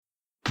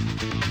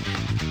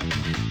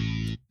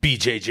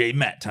BJJ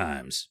Mat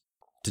Times.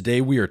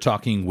 Today we are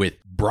talking with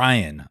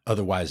Brian,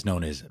 otherwise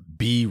known as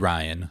B.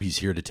 Ryan. He's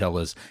here to tell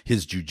us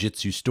his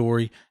jiu-jitsu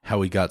story,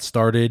 how he got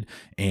started,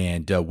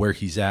 and where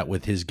he's at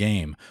with his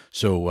game.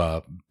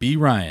 So, B.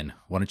 Ryan,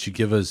 why don't you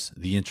give us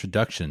the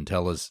introduction?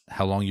 Tell us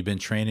how long you've been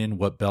training,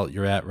 what belt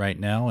you're at right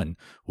now, and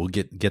we'll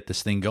get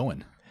this thing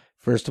going.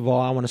 First of all,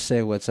 I want to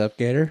say what's up,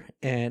 Gator,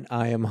 and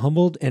I am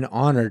humbled and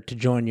honored to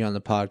join you on the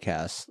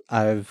podcast.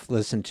 I've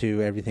listened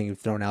to everything you've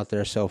thrown out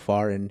there so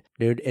far, and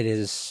dude, it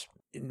is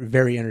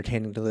very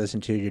entertaining to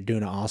listen to. You're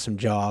doing an awesome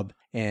job,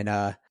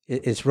 and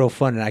it's real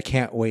fun, and I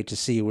can't wait to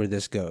see where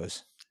this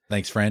goes.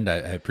 Thanks, friend. I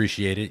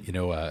appreciate it. You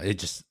know,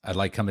 I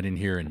like coming in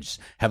here and just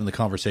having the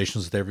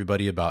conversations with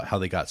everybody about how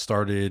they got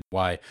started,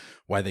 why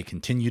they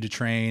continue to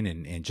train,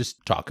 and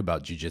just talk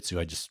about jiu-jitsu.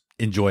 I just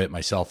enjoy it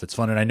myself. It's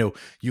fun. And I know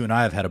you and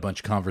I have had a bunch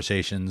of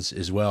conversations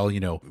as well, you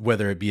know,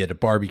 whether it be at a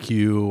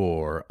barbecue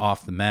or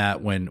off the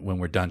mat when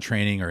we're done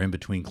training or in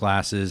between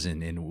classes,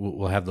 and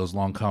we'll have those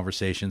long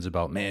conversations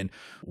about, man,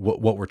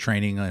 what we're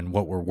training and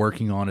what we're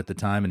working on at the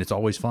time. And it's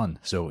always fun.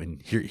 So,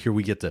 and here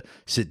we get to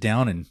sit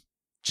down and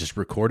just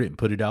record it and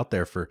put it out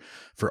there for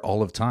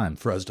all of time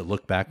for us to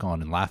look back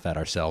on and laugh at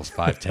ourselves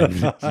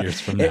 5-10 years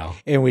from now.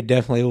 And we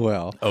definitely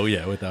will. Oh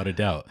yeah, without a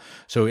doubt.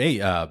 So hey,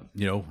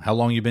 you know, how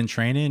long you been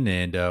training,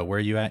 and where are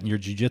you at in your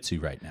jiu-jitsu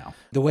right now?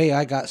 The way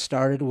I got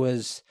started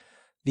was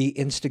the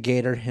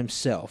instigator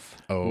himself.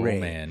 Oh Ray.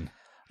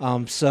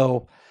 Man.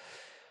 So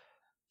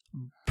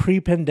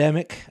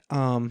pre-pandemic,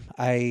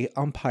 I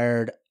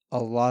umpired a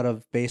lot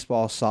of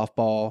baseball,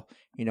 softball,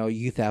 you know,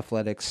 youth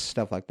athletics,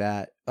 stuff like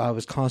that. I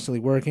was constantly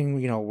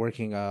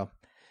working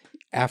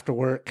after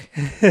work,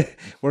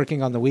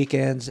 working on the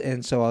weekends.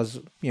 And so I was,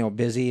 you know,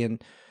 busy,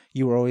 and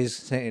you were always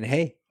saying,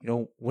 hey, you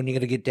know, when are you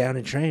going to get down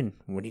and train?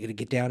 When are you going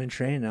to get down and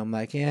train? And I'm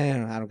like,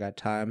 yeah, I don't got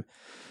time.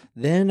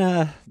 Then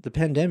the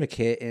pandemic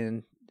hit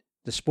and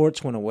the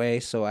sports went away.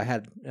 So I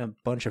had a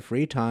bunch of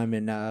free time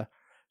and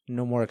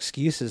no more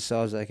excuses. So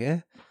I was like,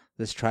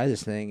 let's try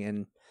this thing.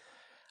 And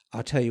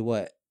I'll tell you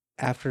what,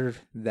 after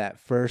that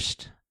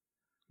first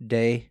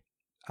day,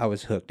 I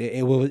was hooked.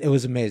 It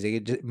was amazing.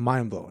 It just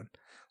mind blowing.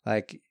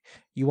 Like,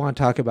 you want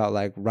to talk about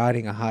like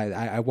riding a high.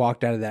 I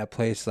walked out of that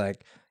place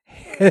like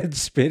head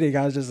spinning.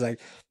 I was just like,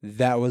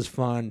 that was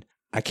fun.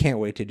 I can't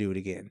wait to do it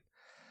again.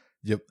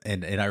 Yep.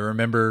 And I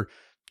remember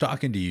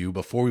talking to you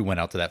before we went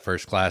out to that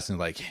first class and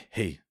like,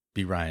 hey,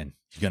 B. Ryan,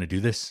 you gonna do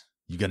this?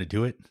 You gonna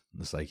do it?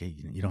 And it's like, hey,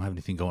 you don't have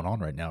anything going on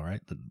right now,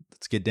 right?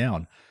 Let's get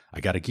down.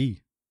 I got a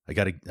gi. I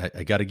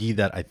got a gi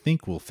that I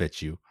think will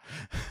fit you.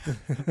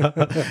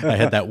 I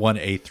had that one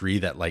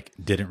A3 that like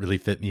didn't really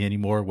fit me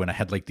anymore when I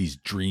had like these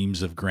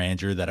dreams of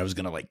grandeur that I was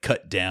going to like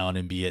cut down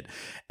and be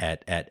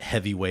at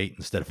heavyweight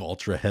instead of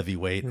ultra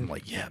heavyweight. I'm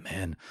like, yeah,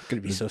 man,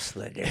 Going to be so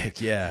slender.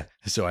 Heck yeah.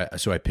 So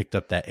I picked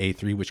up that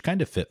A3, which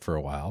kind of fit for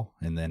a while,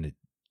 and then it,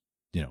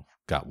 you know,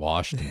 got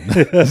washed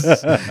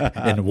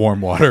in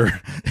warm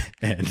water,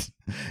 and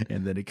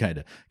then it kind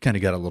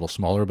of got a little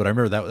smaller. But I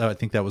remember that I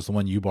think that was the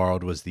one you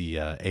borrowed, was the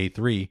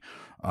A3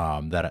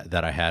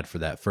 that I had for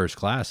that first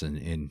class,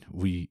 and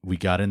we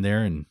got in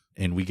there and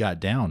we got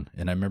down,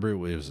 and I remember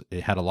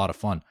it had a lot of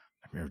fun.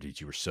 I remember, dude,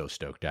 you were so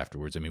stoked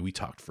afterwards. I mean, we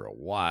talked for a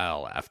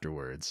while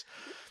afterwards,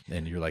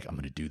 and you're like, I'm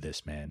gonna do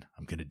this, man.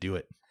 I'm gonna do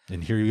it.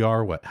 And here you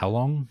are. How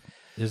long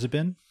has it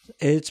been?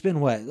 It's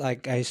been what?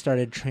 Like, I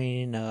started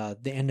training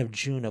the end of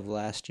June of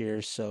last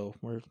year, so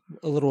we're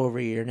a little over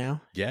a year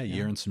now. Yeah, a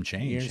year and some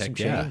change.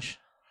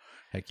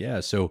 Heck yeah.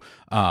 So,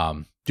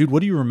 dude,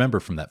 what do you remember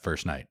from that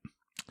first night?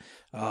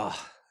 The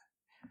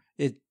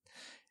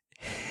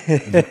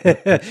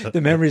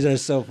memories are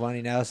so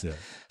funny now. Yeah.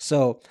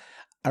 So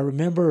I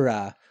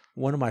remember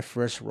one of my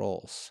first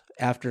rolls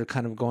after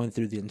kind of going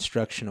through the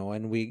instructional,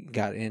 and we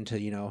got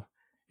into, you know,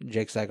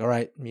 Jake's like, all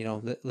right, you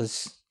know,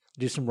 let's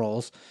do some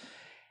rolls.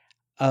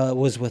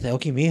 Was with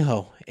Elky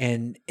Miho,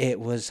 and it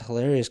was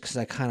hilarious because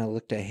I kind of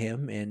looked at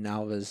him and I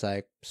was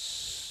like,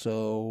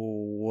 so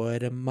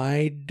what am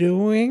I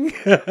doing?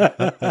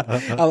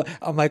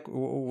 I'm like,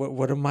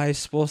 what am I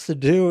supposed to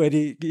do? And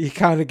he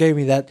kind of gave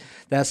me that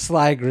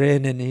sly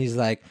grin, and he's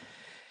like,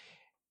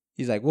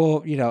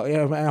 well, you know,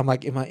 I'm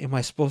like, am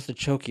I supposed to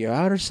choke you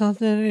out or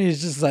something? And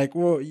he's just like,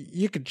 well,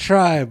 you could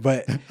try,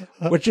 but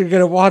what you're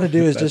going to want to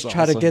do is just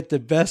try to get the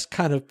best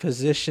kind of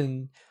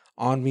position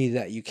on me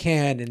that you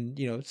can, and,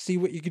 you know, see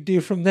what you can do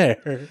from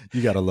there.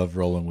 You gotta love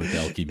rolling with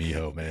Elky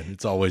Miho, man.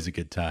 It's always a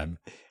good time.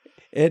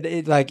 And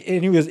it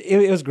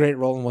was great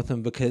rolling with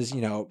him because,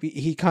 you know,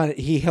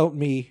 he helped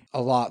me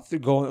a lot through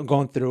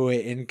going through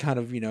it, and kind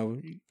of, you know,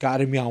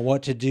 guided me on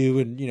what to do,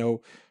 and you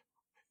know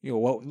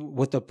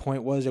what the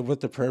point was and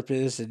what the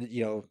purpose, and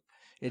you know,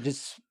 it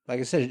just, like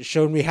I said, it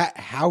showed me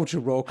how to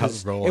roll. How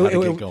to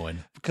get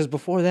going. Because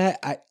before that,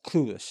 I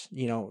clueless,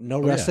 you know,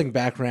 no wrestling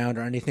background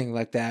or anything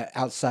like that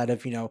outside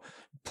of, you know,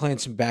 playing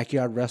some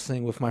backyard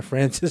wrestling with my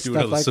friends and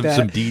stuff like that.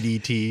 Some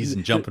DDTs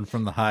and jumping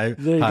from the high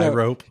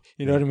rope.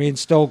 You know what I mean?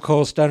 Stone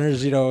Cold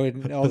Stunners, you know,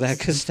 and all that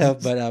good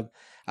stuff. But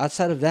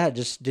outside of that,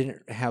 just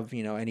didn't have,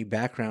 you know, any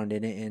background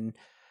in it. And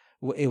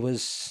it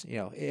was,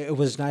 it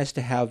was nice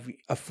to have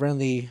a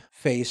friendly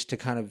face to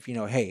kind of,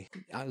 hey,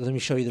 let me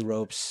show you the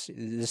ropes.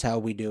 This is how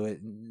we do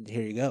it. And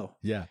here you go.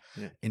 Yeah.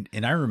 Yeah.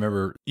 And I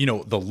remember,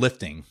 the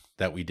lifting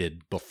that we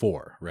did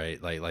before,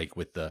 right? Like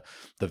with the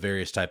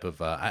various type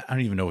of, I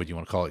don't even know what you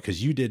want to call it. 'Cause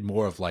you did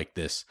more of like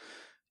this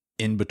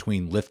in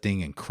between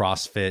lifting and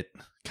CrossFit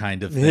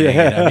kind of thing.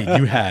 Yeah. And I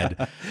mean, you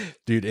had,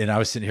 dude, and I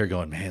was sitting here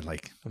going, man,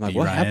 like, I'm like, hey,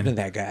 what Ryan, happened to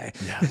that guy?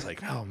 Yeah, I was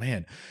like, oh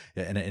man.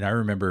 Yeah, and I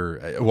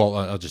remember, well,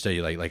 I'll just tell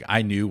you, like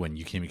I knew when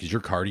you came in, because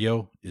your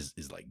cardio is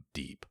like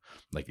deep,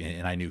 like,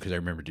 and I knew because I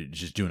remember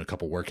just doing a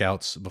couple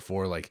workouts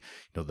before, like,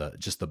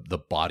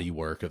 the body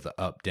work of the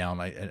up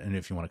down. I don't know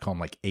if you want to call them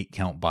like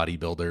 8-count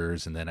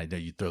bodybuilders, and then I know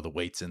you throw the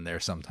weights in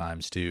there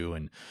sometimes too,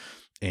 and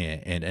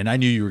I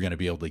knew you were going to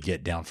be able to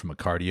get down from a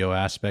cardio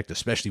aspect,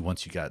 especially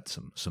once you got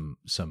some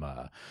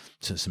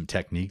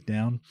technique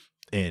down.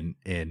 And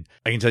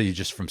I can tell you,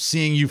 just from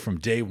seeing you from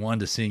day one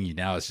to seeing you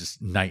now, it's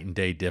just night and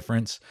day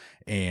difference.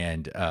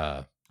 And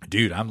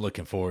dude, I'm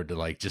looking forward to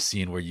like just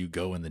seeing where you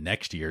go in the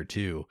next year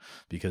too,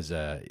 because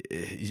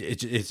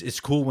it's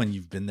cool when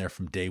you've been there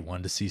from day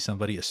one to see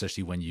somebody,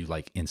 especially when you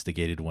like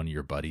instigated one of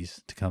your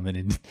buddies to come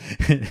in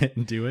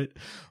and do it.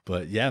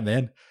 But yeah,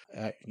 man,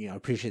 I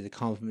appreciate the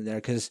compliment there,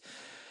 because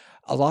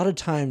a lot of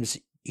times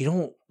you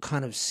don't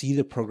kind of see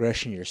the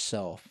progression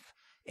yourself.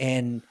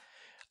 And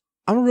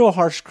I'm a real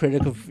harsh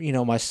critic of,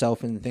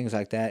 myself and things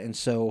like that. And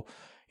so,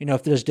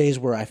 if there's days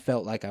where I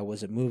felt like I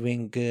wasn't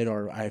moving good,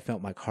 or I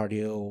felt my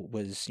cardio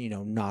was,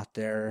 not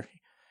there,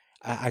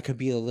 I could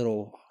be a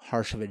little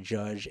harsh of a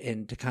judge,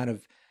 and to kind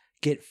of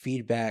get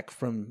feedback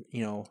from,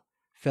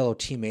 fellow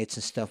teammates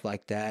and stuff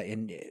like that.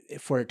 And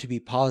for it to be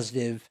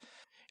positive,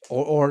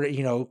 or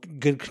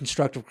good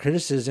constructive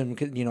criticism,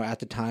 at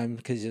the time,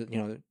 because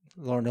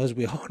Lord knows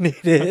we all need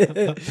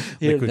it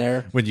here and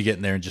there. When you get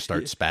in there and just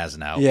start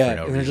spazzing out, yeah, for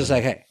no and they're reason. just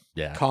like, hey,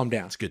 yeah, calm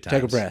down, it's good times.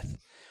 Take a breath.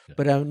 Yeah.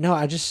 But no,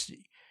 I just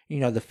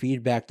the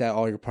feedback that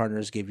all your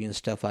partners give you and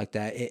stuff like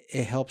that,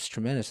 it helps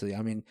tremendously.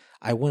 I mean,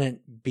 I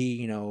wouldn't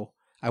be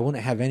I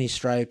wouldn't have any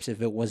stripes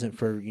if it wasn't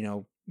for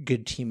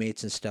good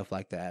teammates and stuff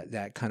like that,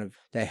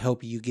 that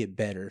help you get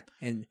better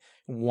and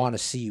want to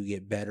see you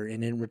get better,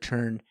 and in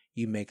return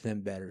you make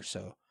them better.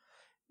 So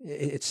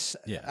it's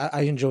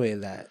I enjoy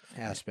that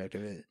aspect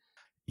of it.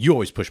 You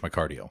always push my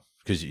cardio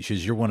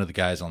because you're one of the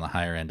guys on the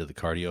higher end of the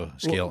cardio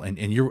scale, and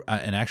you're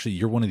actually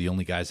you're one of the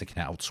only guys that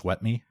can out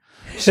sweat me.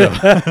 So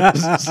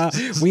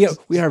we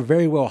are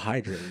very well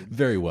hydrated.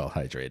 Very well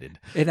hydrated.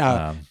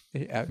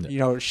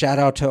 And shout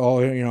out to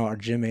all our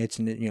gym mates,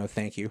 and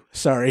thank you.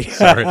 Sorry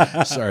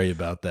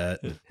about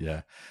that.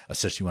 Yeah,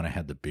 especially when I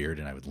had the beard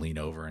and I would lean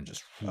over and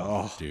just,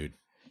 dude.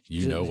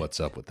 You know what's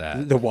up with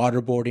that. The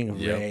waterboarding of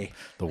Ray.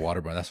 The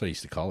waterboard. That's what I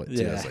used to call it,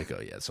 too. Yeah. I was like, oh,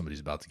 yeah,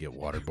 somebody's about to get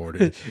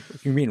waterboarded.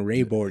 You mean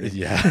Ray boarded.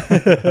 Yeah.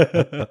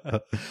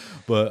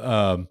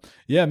 But,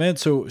 yeah, man.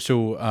 So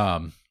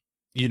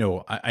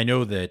I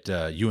know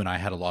that you and I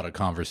had a lot of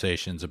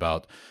conversations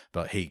about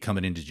hey,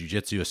 coming into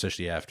jiu-jitsu,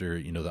 especially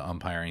after the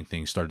umpiring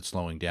thing started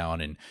slowing down,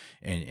 and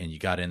you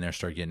got in there,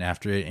 started getting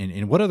after it.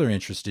 And what other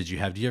interests did you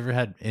have? Do you ever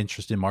had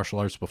interest in martial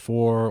arts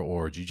before,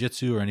 or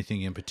jiu-jitsu, or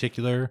anything in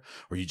particular?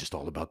 Or are you just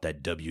all about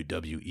that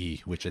WWE,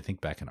 which I think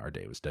back in our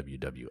day was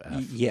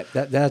WWF? Yeah,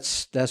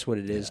 that's what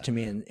it is to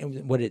me,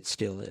 and what it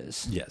still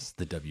is. Yes,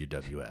 the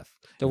WWF.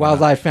 The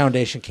Wildlife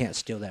Foundation can't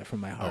steal that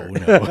from my heart. Oh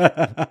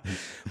no.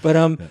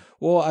 But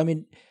well, I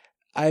mean,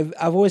 I've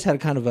always had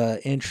kind of a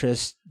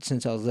interest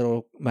since I was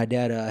little. My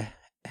dad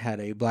had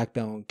a black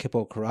belt in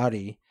Kippo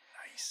karate.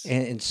 Nice.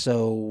 And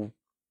so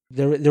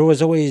there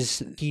was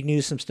always, he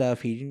knew some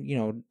stuff. He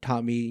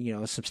taught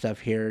me some stuff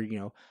here.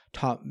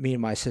 Taught me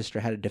and my sister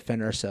how to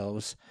defend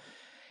ourselves.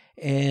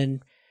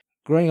 And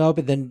growing up,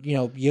 and then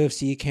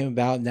UFC came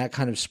about, and that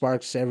kind of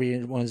sparks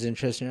everyone's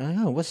interest. And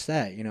like, oh, what's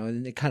that?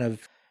 And it kind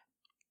of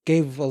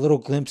gave a little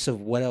glimpse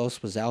of what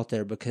else was out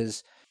there,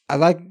 because I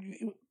like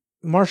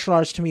martial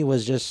arts. To me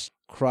was just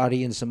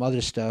karate and some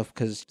other stuff,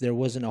 because there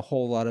wasn't a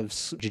whole lot of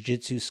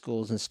jiu-jitsu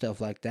schools and stuff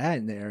like that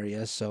in the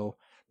area, so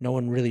no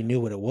one really knew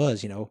what it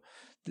was.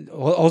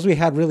 All we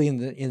had really in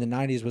the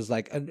 90s was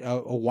like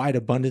a wide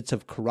abundance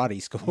of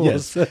karate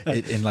schools. Yes.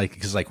 And like,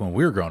 because like when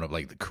we were growing up,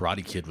 like the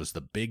Karate Kid was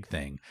the big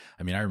thing.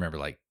 I mean, I remember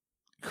like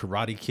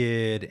Karate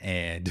Kid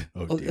and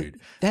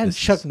dude, that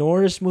Chuck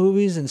Norris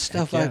movies and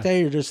stuff like that.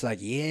 You're just like,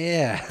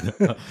 yeah,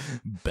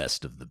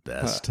 best of the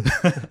best.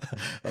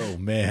 Oh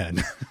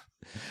man.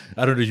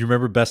 I don't know. You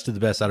remember Best of the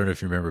Best? I don't know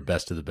if you remember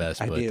Best of the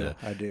Best. I do.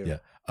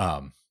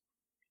 Yeah.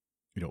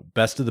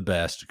 Best of the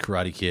Best,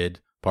 Karate Kid,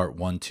 Part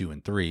 1, 2,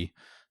 and 3.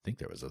 I think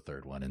there was a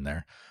third one in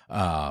there.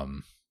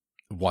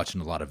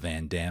 Watching a lot of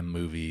Van Damme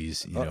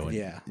movies, all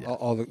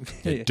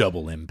the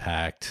Double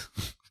Impact,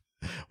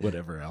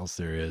 whatever else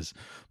there is.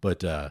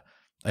 But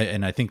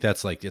and I think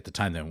that's like at the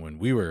time that when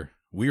we were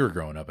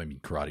growing up, I mean,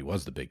 karate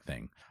was the big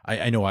thing.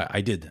 I know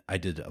I did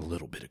a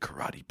little bit of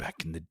karate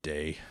back in the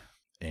day,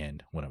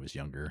 and when I was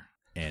younger,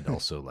 and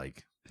also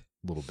like a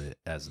little bit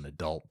as an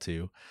adult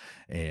too,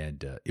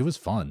 and it was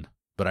fun.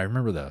 But I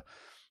remember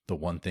the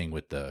one thing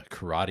with the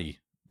karate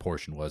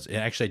portion was,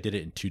 actually I did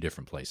it in two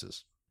different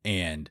places.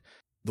 And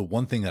the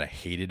one thing that I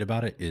hated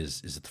about it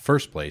is at the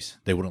first place,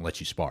 they wouldn't let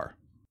you spar.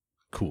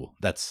 Cool.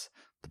 That's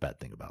the bad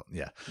thing about it.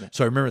 Yeah.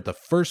 So I remember at the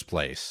first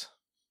place,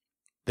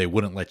 they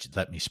wouldn't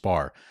let me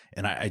spar.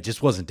 And I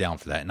just wasn't down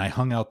for that. And I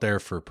hung out there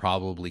for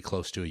probably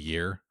close to a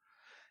year.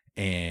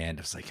 And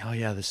I was like, oh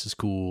yeah, this is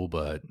cool,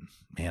 but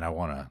man, I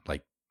want to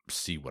like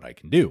see what I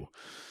can do.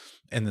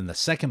 And then the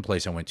second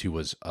place I went to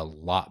was a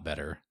lot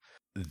better.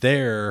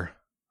 There,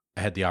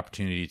 I had the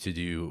opportunity to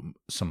do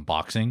some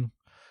boxing,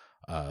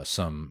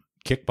 some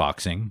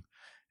kickboxing,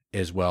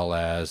 as well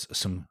as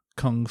some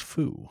kung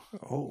fu.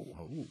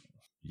 Oh.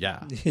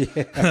 Yeah.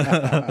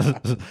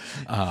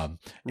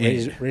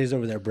 Ray's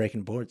over there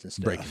breaking boards and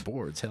stuff. Breaking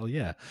boards, hell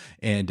yeah.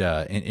 And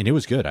it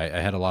was good. I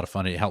had a lot of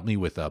fun. It helped me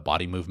with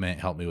body movement,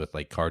 helped me with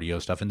like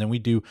cardio stuff. And then we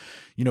do,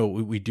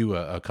 we do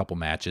a couple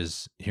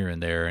matches here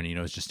and there, and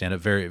it's just stand up,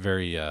 very,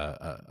 very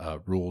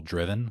rule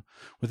driven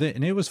with it.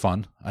 And it was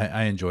fun.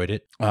 I enjoyed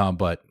it.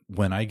 But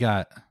when I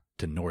got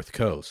to North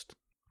Coast,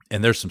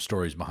 and there's some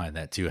stories behind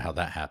that too, how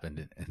that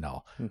happened, and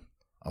I'll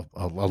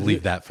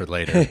leave that for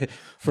later.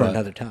 For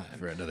another time.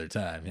 For another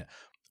time, yeah.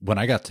 When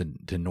I got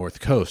to North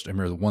Coast, I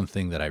remember the one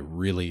thing that I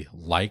really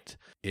liked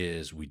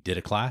is we did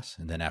a class,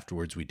 and then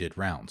afterwards we did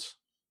rounds.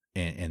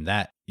 And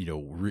that,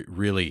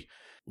 really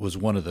was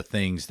one of the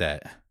things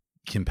that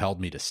compelled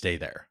me to stay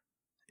there,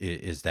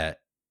 is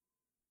that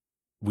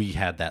we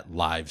had that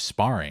live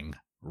sparring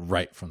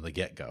right from the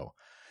get-go.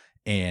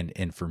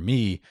 And for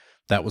me,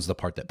 that was the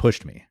part that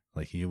pushed me.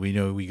 Like, we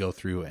know we go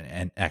through,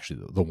 and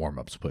actually the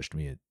warm-ups pushed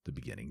me at the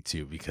beginning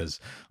too, because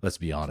let's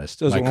be honest,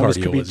 those my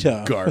cardio was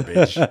tough.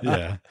 Garbage.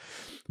 Yeah.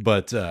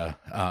 But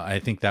I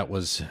think that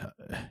was,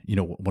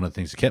 one of the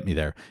things that kept me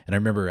there. And I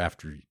remember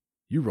after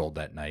you rolled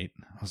that night,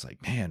 I was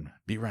like, man,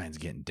 B. Ryan's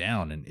getting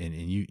down, and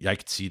I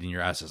could see it in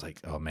your eyes. I was like,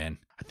 oh man,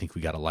 I think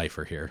we got a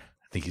lifer here.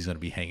 I think he's going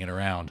to be hanging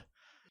around.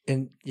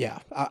 And yeah,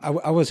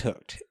 I was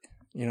hooked.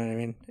 You know what I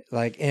mean?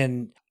 Like,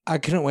 and I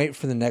couldn't wait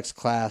for the next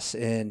class.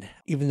 And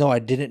even though I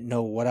didn't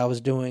know what I was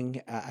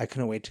doing, I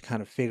couldn't wait to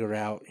kind of figure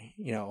out,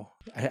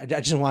 I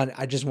just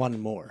wanted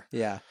more.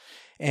 Yeah.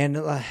 And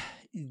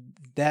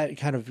that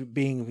kind of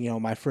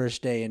being, my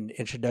first day in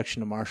introduction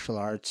to martial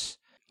arts,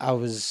 I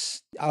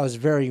was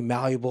very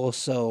malleable.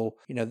 So,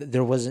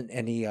 there wasn't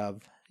any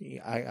of,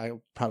 I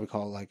probably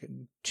call it like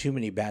too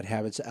many bad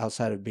habits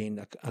outside of being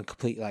a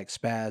complete like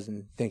spaz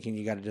and thinking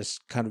you got to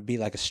just kind of be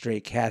like a stray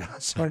cat on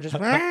someone just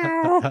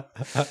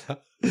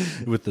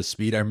with the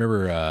speed. I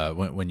remember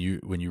when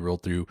you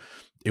rolled through,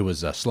 it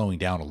was slowing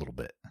down a little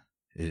bit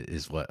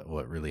is what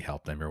really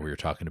helped. I remember we were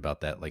talking about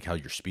that, like how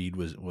your speed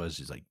was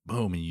just like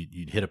boom, and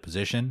you'd hit a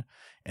position,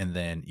 and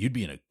then you'd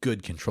be in a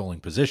good controlling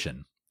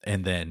position,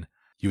 and then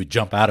you would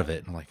jump out of it,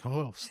 and I'm like,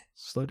 oh,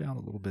 slow down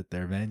a little bit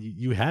there, man.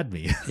 You had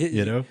me,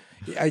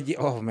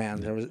 Oh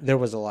man, there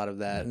was a lot of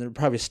that, and there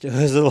probably still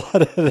is a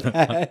lot of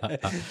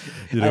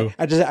that.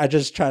 I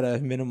just try to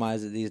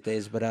minimize it these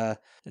days,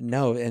 but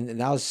no, and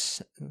that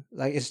was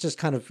like, it's just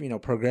kind of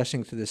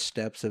progressing through the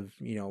steps of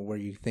where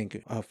you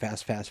think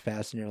fast,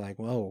 and you're like,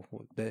 whoa,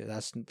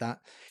 that's not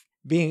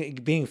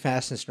being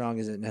fast and strong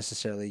isn't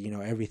necessarily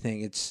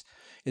everything.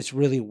 It's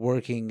really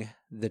working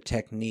the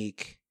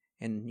technique.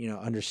 And,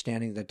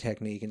 understanding the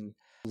technique, and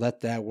let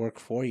that work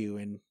for you.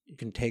 And you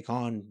can take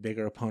on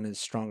bigger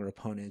opponents, stronger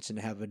opponents, and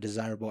have a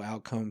desirable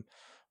outcome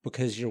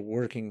because you're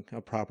working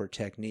a proper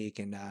technique,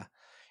 and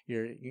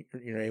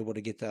you're able to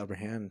get the upper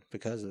hand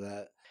because of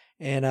that.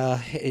 And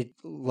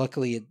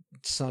luckily it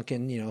sunk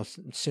in,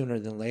 sooner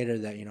than later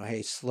that,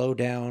 hey, slow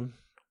down,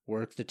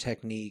 work the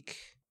technique,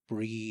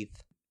 breathe.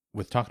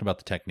 With talking about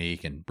the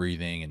technique and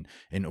breathing,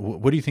 and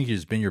what do you think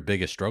has been your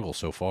biggest struggle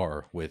so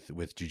far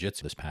with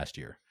jiu-jitsu this past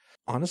year?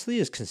 Honestly,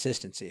 is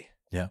consistency.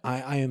 Yeah.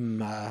 I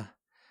am,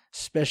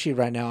 especially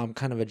right now, I'm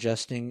kind of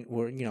adjusting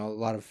where, a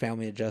lot of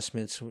family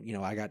adjustments.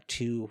 I got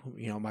two,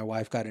 my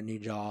wife got a new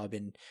job,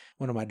 and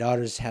one of my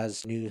daughters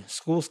has a new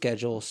school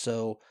schedule.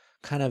 So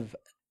kind of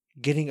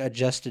getting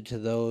adjusted to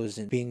those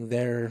and being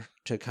there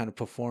to kind of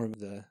perform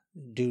the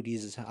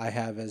duties I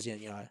have as,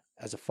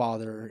 as a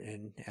father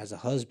and as a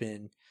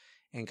husband,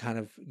 and kind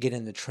of get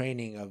in the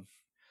training,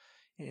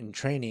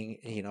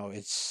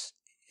 it's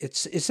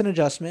an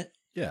adjustment.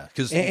 Yeah,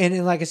 because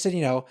and like I said,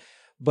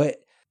 but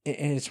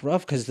and it's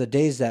rough because the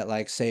days that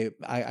like say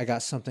I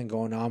got something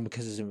going on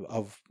because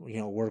of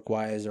work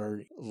wise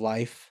or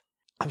life,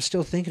 I'm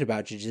still thinking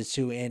about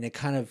jiu-jitsu, and it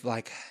kind of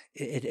like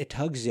it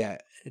tugs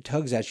at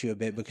you a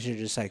bit because you're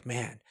just like,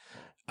 man,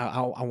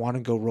 I want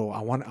to go roll,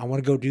 I want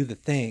to go do the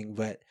thing,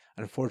 but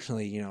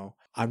unfortunately,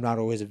 I'm not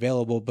always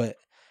available.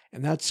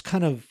 And that's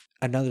kind of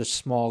another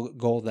small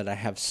goal that I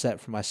have set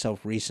for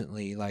myself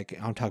recently. Like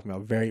I'm talking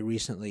about very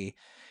recently,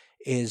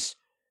 is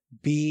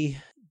be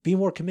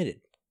more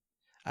committed.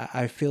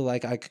 I feel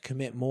like I could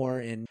commit more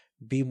and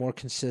be more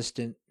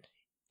consistent,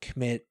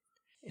 commit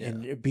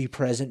and be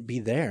present, be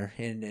there,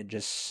 and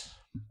just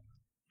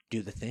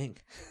do the thing.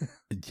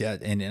 Yeah.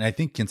 And I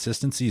think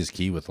consistency is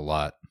key with a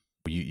lot.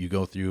 You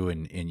go through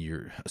and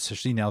you're,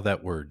 especially now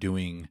that we're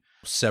doing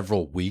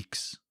several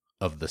weeks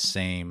of the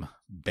same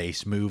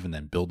base move and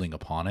then building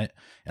upon it.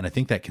 And I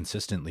think that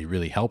consistently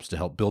really helps to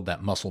help build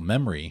that muscle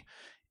memory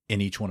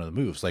in each one of the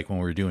moves. Like when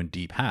we're doing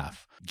deep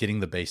half, getting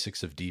the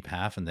basics of deep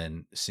half and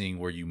then seeing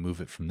where you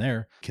move it from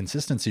there.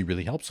 Consistency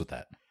really helps with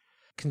that.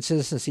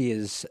 Consistency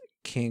is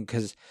king,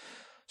 because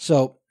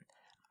so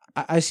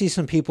I see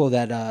some people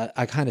that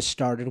I kind of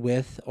started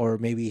with, or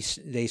maybe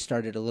they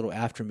started a little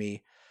after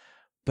me,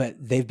 but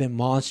they've been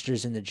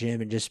monsters in the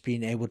gym, and just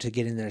being able to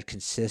get in there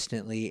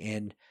consistently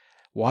and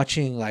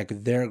watching like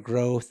their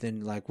growth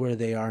and like where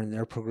they are in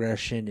their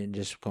progression, and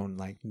just going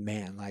like,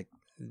 man, like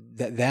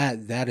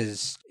that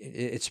is,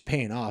 it's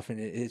paying off, and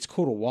it's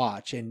cool to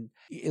watch. And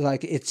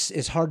like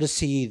it's hard to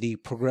see the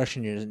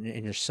progression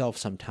in yourself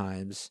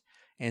sometimes.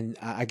 And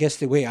I guess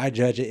the way I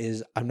judge it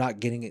is I'm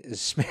not getting it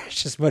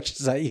smashed as much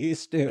as I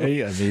used to.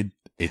 Hey, I mean,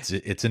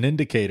 it's an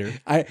indicator.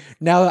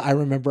 Now I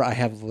remember I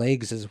have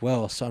legs as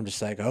well, so I'm just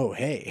like, oh,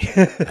 hey.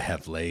 I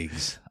have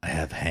legs. I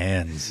have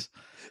hands.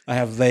 I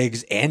have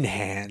legs and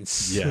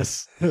hands.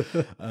 Yes.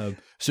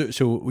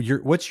 So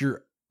what's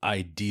your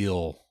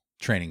ideal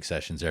training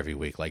sessions every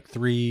week? Like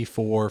 3,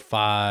 4,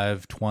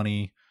 5,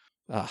 20?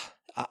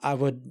 I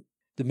would.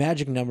 The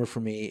magic number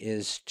for me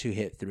is to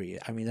hit 3.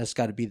 I mean, that's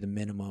got to be the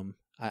minimum.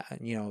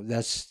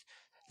 That's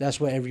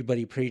what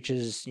everybody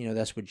preaches.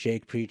 That's what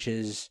Jake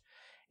preaches.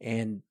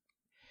 And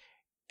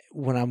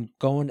when I'm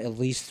going at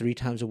least 3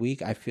 times a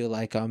week, I feel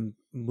like I'm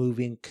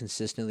moving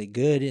consistently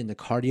good, and the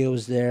cardio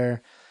is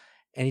there.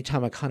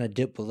 Anytime I kind of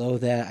dip below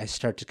that, I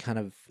start to kind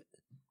of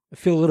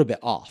feel a little bit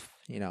off.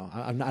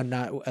 I'm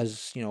not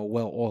as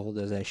well oiled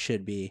as I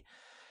should be.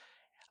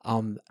 I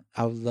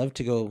would love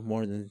to go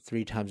more than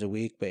 3 times a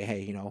week, but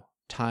hey,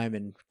 time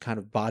and kind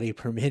of body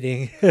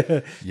permitting.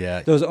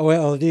 Yeah, those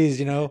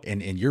OLDs,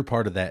 and you're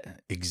part of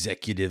that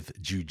executive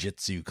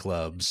jiu-jitsu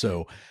club,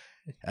 so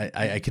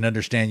I can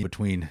understand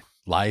between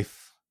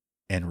life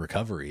and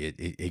recovery,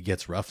 it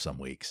gets rough some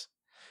weeks.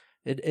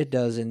 It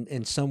does,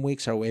 and some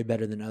weeks are way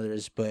better than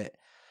others. But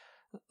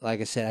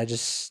like I said, I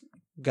just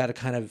got to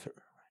kind of,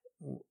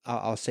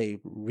 I'll say,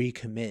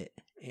 recommit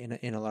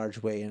in a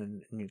large way,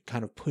 and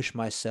kind of push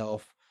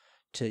myself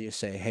to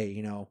say, hey,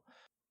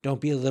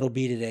 don't be a little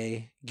bee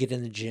today. Get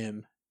in the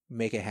gym,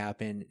 make it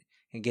happen,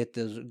 and get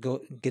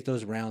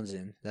those rounds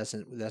in.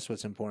 That's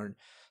what's important,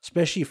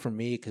 especially for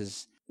me,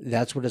 because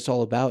that's what it's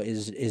all about,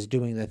 is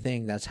doing the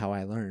thing. That's how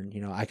I learn.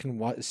 I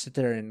can sit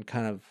there and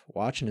kind of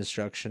watch an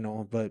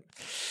instructional, but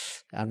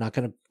I'm not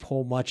going to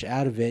pull much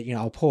out of it.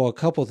 I'll pull a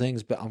couple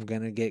things, but I'm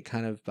going to get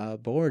kind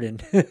of bored,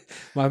 and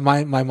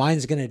my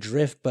mind's going to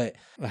drift. But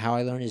how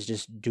I learn is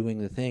just doing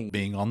the thing,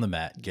 being on the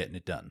mat, getting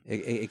it done.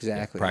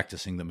 Exactly.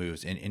 Practicing the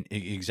moves, and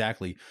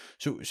exactly.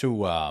 So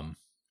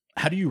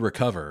how do you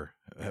recover?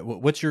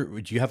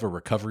 Do you have a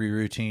recovery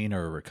routine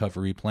or a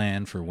recovery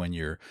plan for when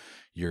you're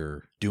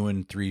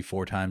doing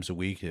 3-4 times a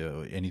week?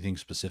 Anything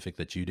specific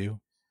that you do?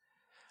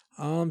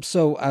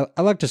 So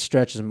I like to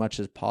stretch as much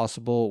as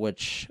possible,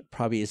 which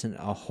probably isn't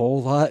a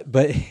whole lot,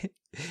 but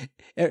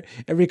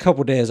every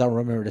couple of days I'll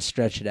remember to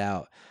stretch it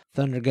out.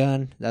 Thunder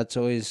gun, that's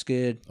always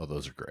good. Oh,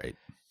 those are great.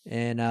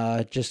 And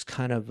just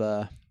kind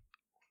of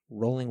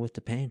rolling with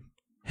the pain.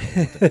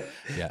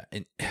 Yeah,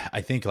 and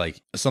I think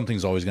like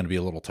something's always going to be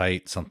a little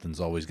tight,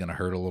 something's always going to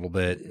hurt a little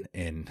bit,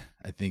 and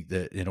I think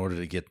that in order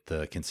to get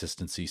the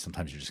consistency,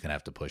 sometimes you're just going to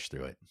have to push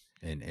through it,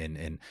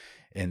 and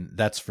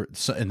that's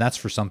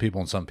for some people,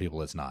 and some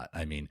people it's not.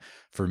 I mean,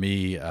 for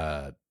me,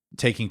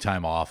 taking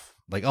time off,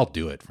 like I'll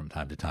do it from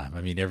time to time.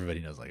 I mean, everybody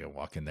knows, like I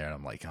walk in there and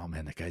I'm like, oh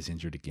man, that guy's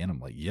injured again. I'm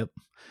like, yep,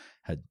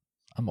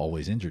 I'm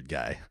always injured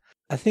guy.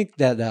 I think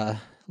that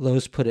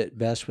Lowe's put it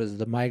best was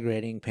the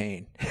migrating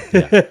pain.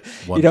 Yeah,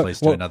 one place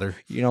to another.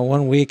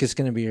 1 week it's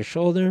going to be your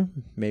shoulder.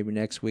 Maybe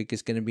next week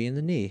it's going to be in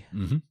the knee.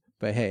 Mm-hmm.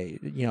 But hey,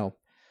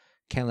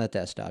 can't let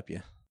that stop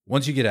you.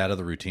 Once you get out of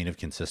the routine of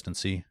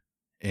consistency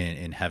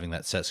and having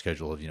that set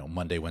schedule of,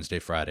 Monday, Wednesday,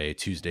 Friday,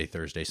 Tuesday,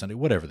 Thursday, Sunday,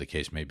 whatever the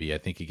case may be, I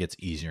think it gets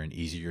easier and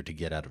easier to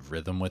get out of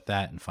rhythm with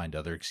that and find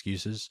other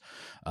excuses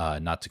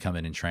not to come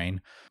in and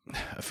train.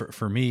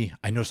 For me,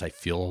 I notice I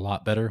feel a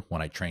lot better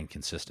when I train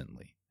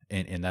consistently.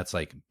 And that's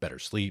like better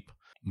sleep,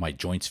 my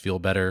joints feel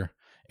better,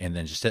 and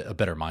then just a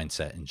better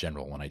mindset in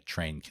general when I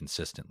train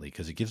consistently,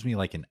 because it gives me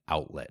like an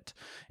outlet,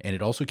 and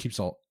it also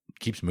keeps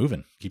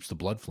moving, keeps the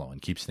blood flowing,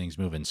 keeps things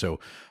moving. So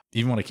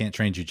even when I can't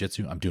train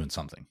jiu-jitsu, I'm doing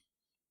something.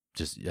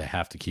 Just I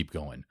have to keep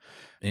going.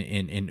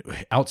 And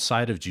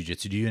outside of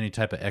jiu-jitsu, do you do any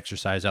type of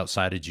exercise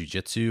outside of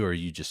jiu-jitsu, or are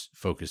you just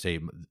focused, hey,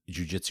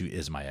 jiu-jitsu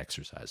is my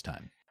exercise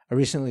time? I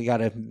recently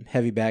got a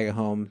heavy bag at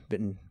home,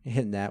 been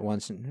hitting that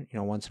once in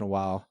a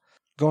while.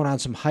 Going on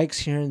some hikes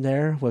here and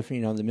there with,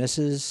 the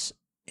missus,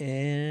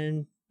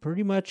 and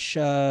pretty much,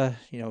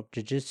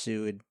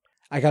 jiu-jitsu.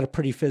 I got a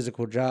pretty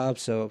physical job,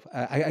 so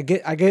I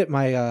get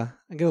a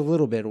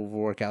little bit of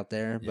work out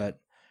there, yeah. But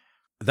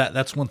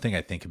that's one thing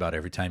I think about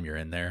every time you're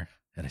in there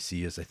and I see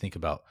you, is I think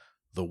about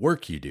the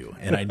work you do.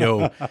 And I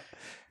know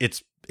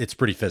it's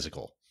pretty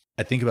physical.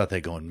 I think about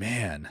that going,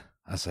 man,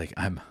 I was like,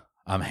 I'm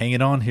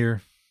hanging on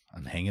here.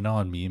 I'm hanging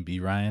on. Me and B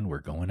Ryan,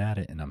 we're going at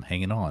it, and I'm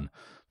hanging on.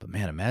 But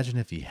man, imagine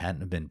if he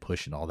hadn't have been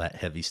pushing all that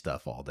heavy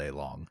stuff all day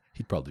long.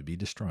 He'd probably be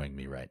destroying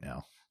me right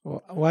now.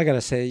 Well, I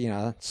gotta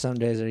say, some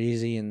days are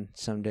easy and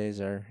some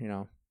days are,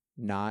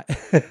 not.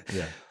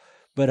 Yeah.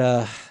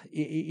 But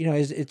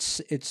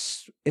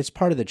it's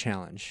part of the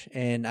challenge,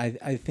 and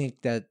I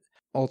think that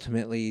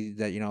ultimately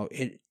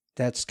that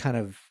that's kind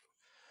of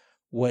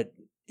what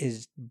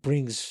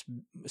brings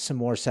some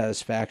more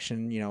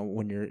satisfaction.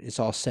 When it's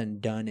all said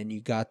and done, and you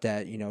got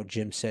that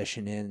gym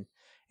session in,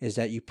 is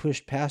that you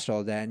pushed past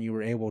all that and you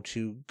were able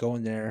to go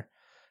in there,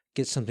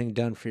 get something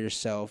done for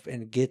yourself,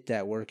 and get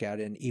that workout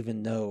in,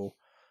 even though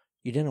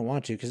you didn't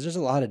want to. Because there's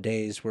a lot of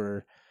days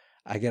where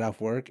I get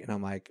off work and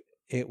I'm like,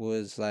 it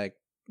was like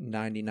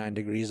 99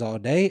 degrees all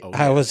day. Oh,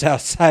 yeah. I was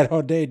outside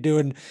all day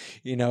doing,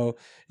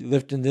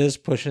 lifting this,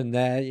 pushing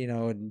that,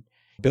 and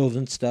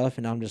building stuff.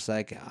 And I'm just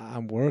like,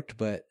 I'm worked,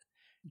 but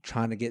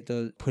trying to get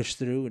those push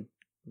through and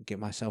get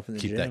myself in the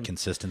gym. Keep that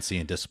consistency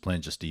and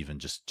discipline, just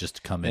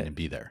to come in and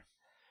be there.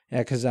 Yeah,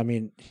 because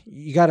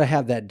you got to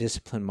have that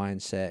discipline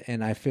mindset,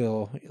 and I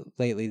feel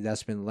lately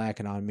that's been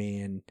lacking on me,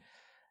 and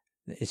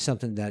it's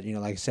something that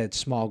like I said,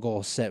 small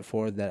goal set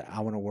forward that I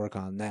want to work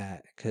on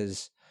that,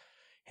 because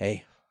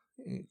hey,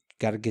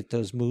 got to get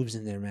those moves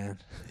in there, man.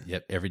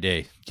 Yep, every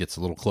day gets a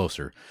little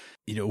closer.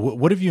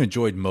 What have you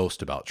enjoyed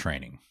most about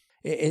training?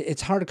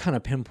 It's hard to kind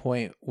of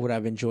pinpoint what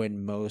I've enjoyed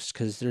most,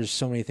 because there's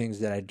so many things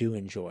that I do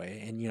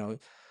enjoy, and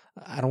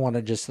I don't want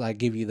to just like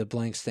give you the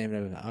blank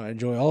statement of I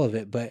enjoy all of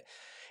it, but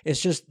it's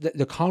just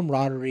the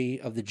camaraderie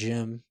of the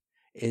gym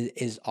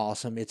is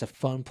awesome. It's a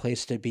fun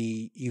place to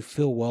be. You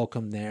feel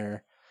welcome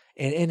there.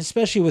 And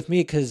especially with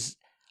me, because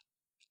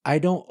I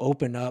don't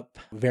open up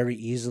very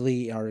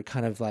easily, or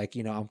kind of like,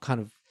 I'm kind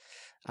of,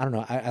 I don't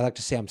know, I like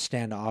to say I'm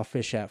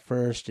standoffish at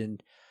first,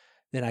 and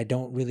then I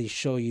don't really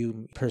show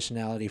you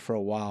personality for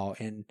a while.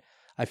 And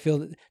I feel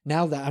that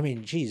now that,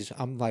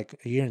 I'm like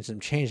a year and some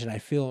change, and I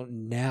feel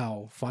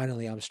now,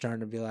 finally, I'm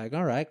starting to be like,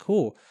 all right,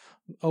 cool.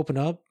 Open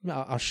up.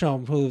 I'll show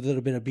them who a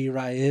little bit of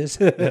B-Rye is.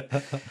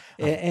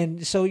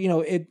 and so,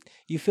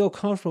 you feel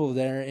comfortable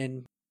there,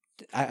 and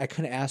I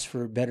couldn't ask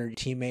for better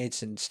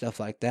teammates and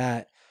stuff like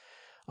that.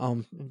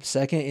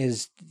 Second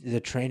is the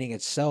training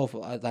itself.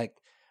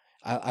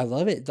 I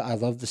love it. I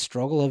love the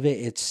struggle of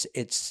it.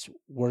 It's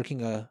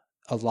working a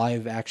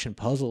live action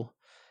puzzle,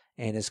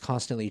 and it's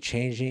constantly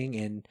changing,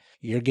 and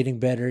you're getting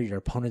better. Your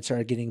opponents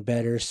are getting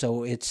better.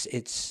 So it's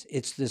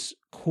this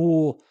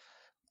cool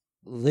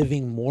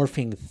living,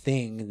 morphing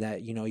thing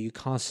that you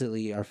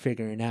constantly are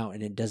figuring out,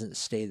 and it doesn't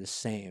stay the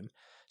same.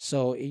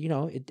 So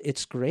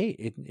it's great.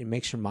 It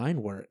makes your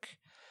mind work,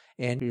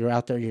 and you're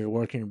out there, you're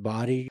working your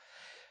body,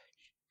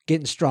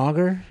 getting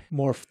stronger,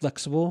 more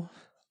flexible.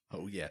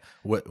 Oh yeah,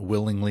 what,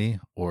 willingly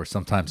or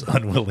sometimes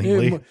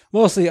unwillingly?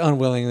 Mostly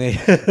unwillingly.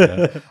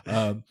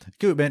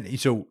 Good, man.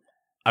 So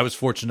I was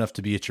fortunate enough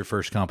to be at your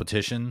first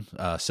competition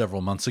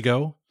several months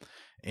ago,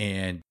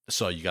 and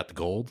so you got the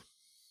gold.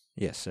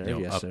 Yes,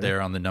 sir. Up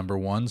there on the number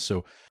one.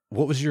 So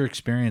what was your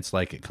experience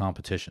like at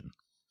competition?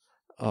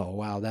 Oh,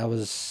 wow.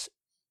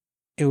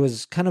 It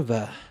was kind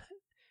of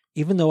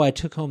even though I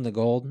took home the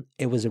gold,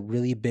 it was a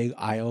really big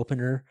eye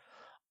opener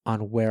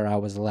on where I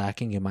was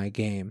lacking in my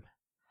game.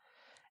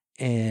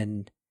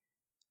 And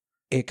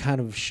it kind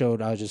of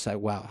showed, I was just like,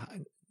 wow.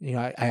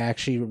 I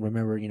actually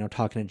remember,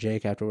 talking to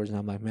Jake afterwards, and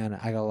I'm like, man,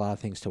 I got a lot of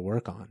things to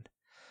work on,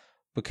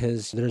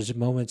 because there's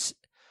moments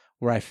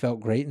where I felt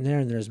great in there,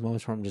 and there's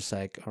moments where I'm just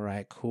like, all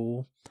right,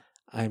 cool.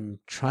 I'm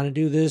trying to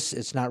do this.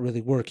 It's not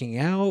really working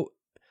out,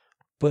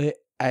 but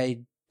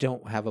I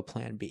don't have a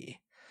plan B.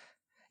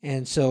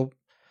 And so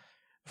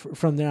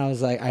from there, I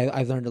was like,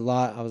 I learned a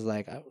lot. I was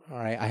like, all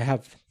right, I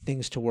have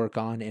things to work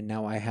on, and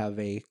now I have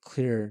a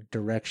clear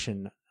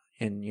direction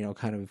and,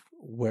 kind of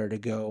where to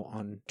go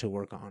on to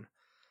work on.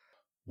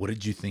 What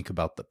did you think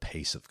about the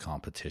pace of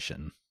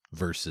competition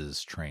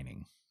versus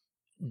training?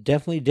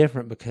 Definitely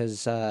different,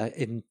 because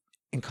in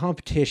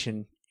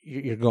competition,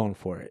 you're going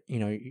for it.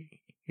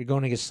 You're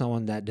going against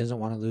someone that doesn't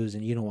want to lose,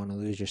 and you don't want to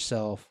lose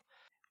yourself.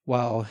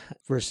 While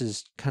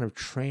versus kind of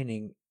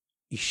training,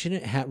 you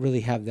shouldn't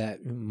really have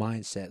that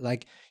mindset.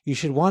 Like, you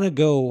should want to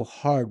go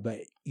hard, but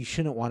you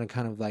shouldn't want to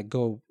kind of like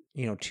go,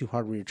 too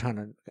hard where you're trying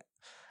to,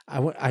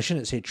 I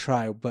shouldn't say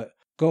try, but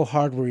go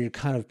hard where you're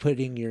kind of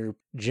putting your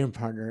gym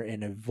partner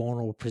in a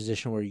vulnerable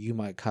position where you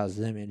might cause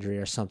them injury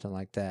or something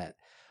like that.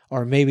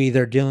 Or maybe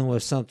they're dealing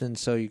with something,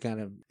 so you kind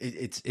of...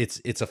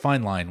 It's a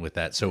fine line with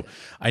that. So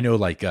I know,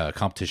 like,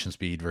 competition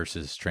speed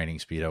versus training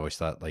speed, I always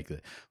thought, like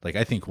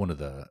I think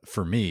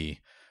for me,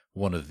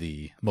 one of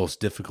the most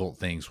difficult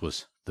things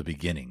was the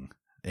beginning,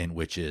 in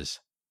which is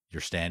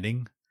you're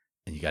standing,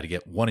 and you got to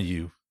get one of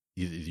you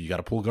got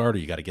to pull guard, or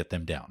you got to get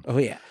them down. Oh,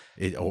 yeah.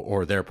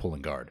 Or they're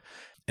pulling guard.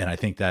 And I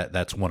think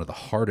that's one of the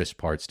hardest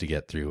parts to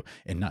get through,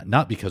 and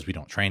not because we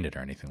don't train it or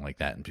anything like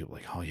that. And people are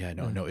like, oh yeah,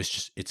 no,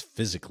 it's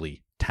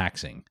physically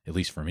taxing. At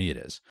least for me, it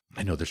is.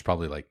 I know there's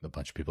probably like a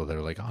bunch of people that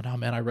are like, oh no,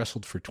 man, I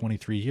wrestled for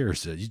 23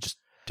 years. You just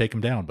take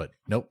them down. But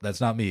nope,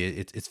 that's not me.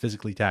 It's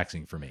physically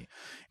taxing for me.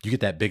 You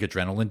get that big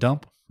adrenaline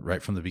dump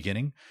right from the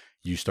beginning.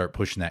 you start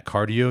pushing that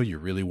cardio, you're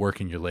really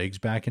working your legs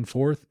back and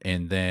forth,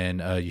 and then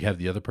you have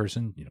the other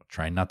person,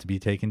 trying not to be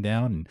taken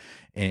down,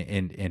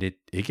 and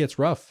it gets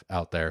rough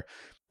out there.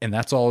 And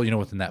that's all,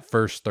 within that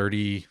first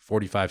 30,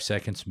 45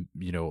 seconds,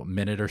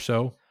 minute or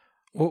so.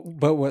 Well,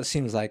 but what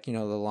seems like, the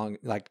long,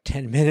 like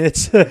 10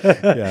 minutes,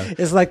 Yeah.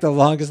 it's like the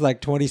longest,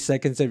 like 20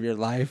 seconds of your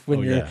life when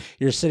Oh,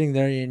 you're sitting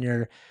there and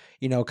you're,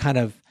 kind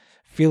of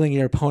feeling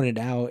your opponent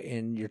out,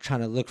 and you're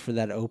trying to look for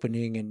that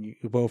opening, and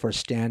you both are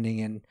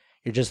standing and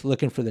you're just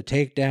looking for the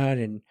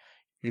takedown, and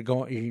you're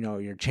going,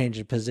 you're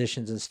changing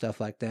positions and stuff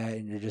like that.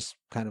 And you're just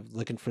kind of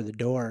looking for the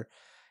door.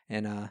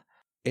 And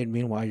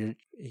meanwhile,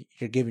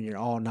 you're giving your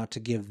all not to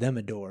give them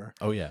a door.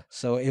 Oh yeah.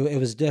 So it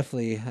was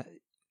definitely,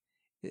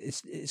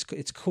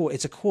 it's cool.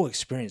 It's a cool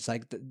experience.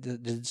 Like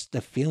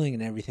the feeling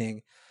and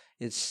everything,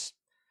 it's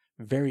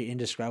very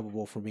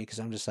indescribable for me, because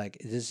I'm just like,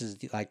 this is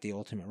like the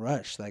ultimate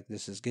rush. Like,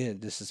 this is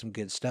good. This is some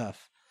good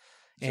stuff.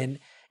 And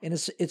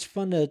it's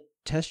fun to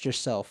test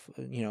yourself,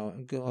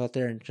 and go out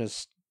there and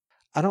just,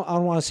 I don't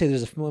want to say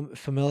there's a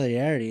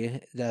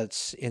familiarity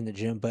that's in the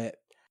gym, but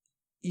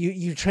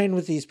you train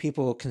with these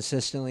people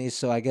consistently,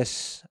 so I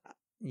guess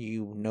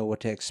you know what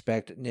to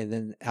expect. And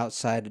then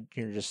outside,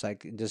 you're just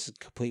like, this is a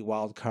complete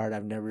wild card.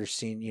 I've never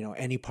seen,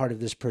 any part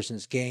of this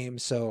person's game,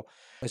 so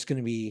it's going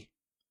to be,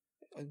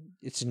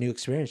 it's a new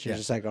experience. You're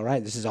just like, all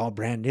right, this is all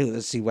brand new.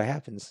 Let's see what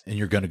happens. And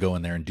you're going to go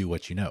in there and do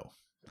what you know.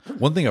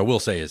 One thing I will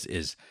say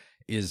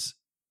is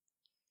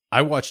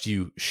I watched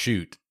you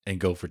shoot and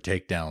go for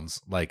takedowns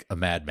like a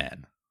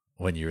madman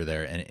when you were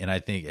there. And I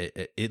think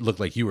it looked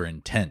like you were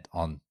intent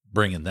on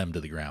bringing them to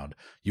the ground.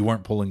 You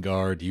weren't pulling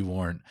guard. You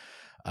weren't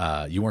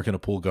going to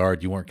pull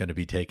guard. You weren't going to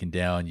be taken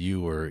down.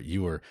 You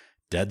were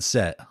dead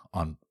set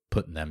on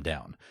putting them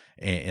down.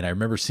 And I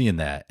remember seeing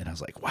that, and I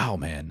was like, wow,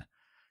 man,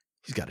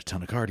 he's got a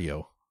ton of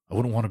cardio. I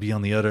wouldn't want to be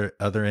on the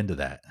other end of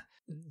that.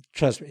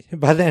 Trust me,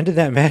 by the end of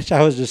that match,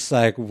 I was just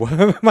like,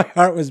 my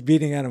heart was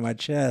beating out of my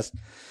chest.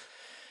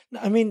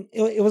 I mean,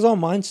 it was all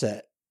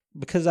mindset,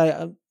 because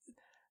I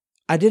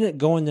didn't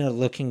go in there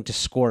looking to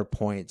score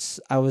points.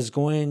 I was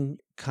going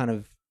kind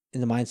of in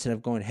the mindset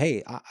of going,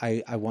 hey,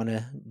 I want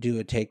to do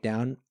a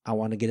takedown. I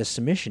want to get a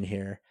submission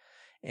here.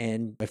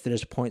 And if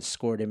there's points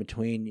scored in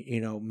between,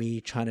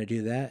 me trying to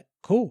do that,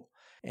 cool.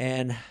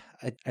 And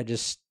I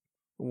just,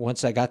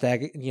 once I got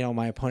that,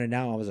 my opponent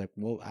down, I was like,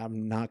 well,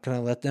 I'm not going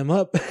to let them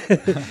up.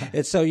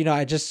 And so,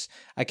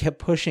 I kept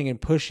pushing and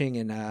pushing,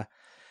 and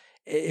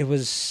it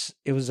was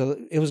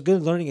a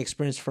good learning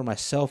experience for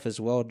myself as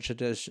well.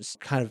 Just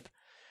kind of,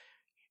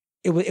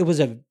 it was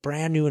a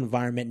brand new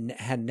environment, and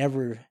had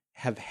never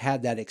have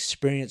had that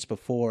experience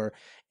before.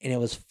 And it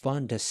was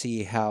fun to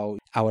see how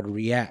I would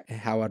react,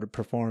 how I would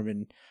perform.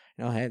 And,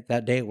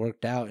 that day it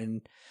worked out,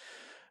 and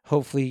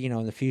hopefully,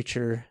 in the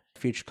future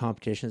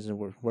competitions, it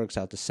works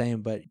out the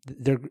same. But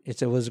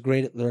it was a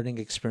great learning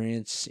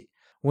experience.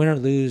 Win or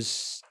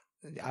lose,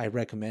 I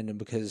recommend them,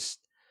 because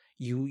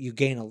you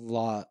gain a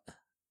lot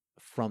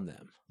from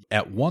them.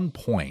 At one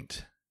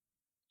point,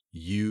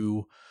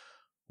 you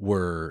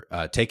were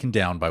taken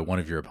down by one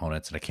of your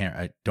opponents, and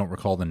I don't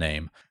recall the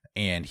name.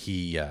 And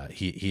he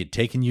had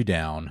taken you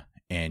down,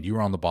 and you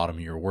were on the bottom.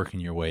 You were working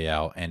your way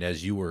out, and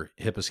as you were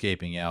hip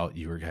escaping out,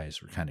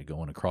 guys were kind of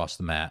going across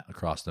the mat. And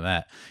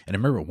I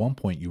remember at one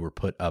point you were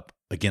put up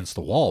against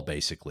the wall,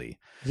 basically,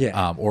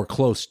 or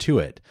close to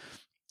it.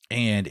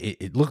 And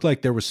it looked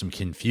like there was some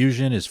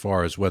confusion as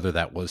far as whether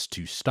that was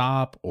to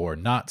stop or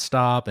not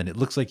stop. And it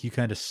looks like you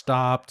kind of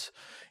stopped,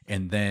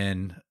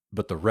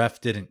 but the ref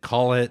didn't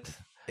call it.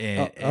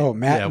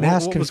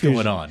 Mass what confusion. was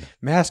going on?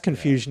 Mass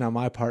confusion on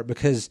my part,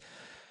 because,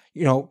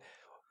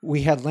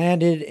 we had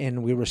landed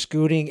and we were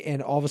scooting,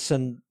 and all of a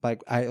sudden,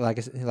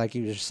 like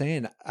you were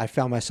saying, I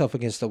found myself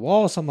against the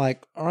wall. So I'm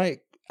like, all right,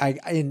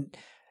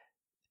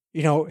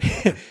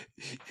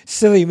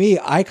 silly me,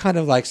 I kind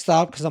of like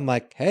stopped, because I'm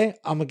like, hey,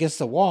 I'm against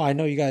the wall. I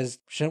know you guys,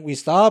 shouldn't we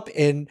stop?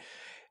 And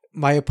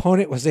my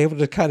opponent was able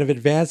to kind of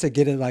advance and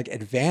get an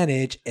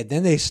advantage, and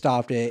then they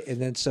stopped it.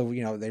 And then, so,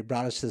 they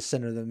brought us to the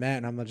center of the mat,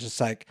 and I'm just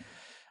like,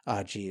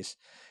 oh, geez.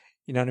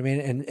 You know what I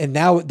mean? And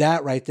now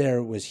that right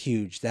there was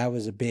huge. That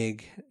was a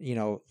big,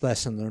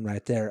 lesson learned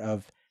right there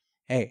of,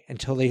 hey,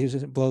 until they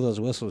blow those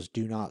whistles,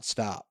 do not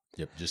stop.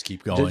 Yep. Just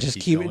keep going.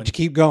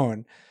 Keep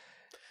going.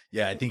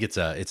 Yeah. I think it's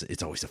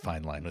always a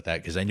fine line with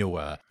that. 'Cause I know,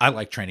 I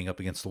like training up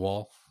against the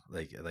wall.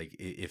 Like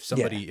if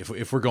somebody,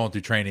 if we're going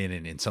through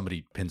training and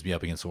somebody pins me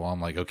up against the wall,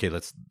 I'm like, okay,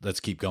 let's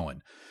keep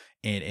going.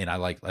 And I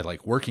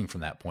like working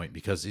from that point,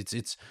 because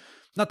it's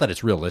not that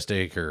it's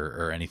realistic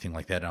or anything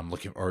like that.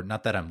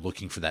 Not that I'm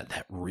looking for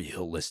that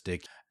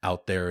realistic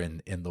out there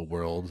in the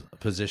world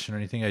position or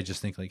anything. I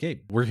just think like,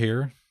 hey, we're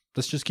here.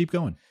 Let's just keep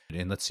going,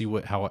 and let's see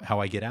how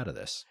I get out of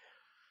this.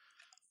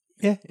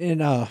 Yeah.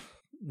 And,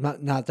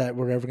 not that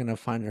we're ever going to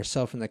find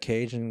ourselves in the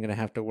cage and going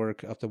to have to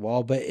work up the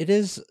wall, but it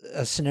is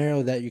a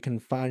scenario that you can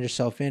find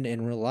yourself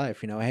in real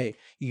life. Hey,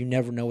 you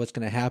never know what's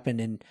going to happen.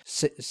 And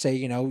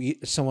say,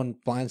 someone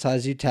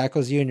blindsides you,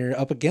 tackles you, and you're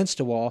up against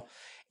a wall.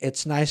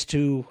 It's nice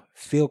to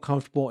feel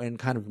comfortable and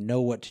kind of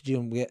know what to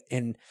do.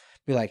 And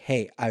be like,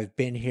 hey, I've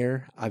been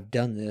here, I've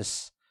done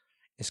this,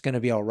 it's going to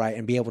be all right,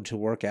 and be able to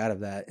work out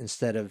of that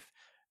instead of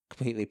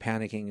completely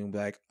panicking and be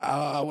like,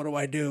 oh, what do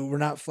I do? We're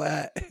not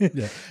flat.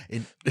 Yeah.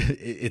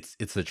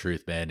 It's the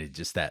truth, man. It's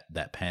just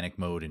that panic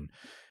mode and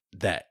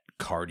that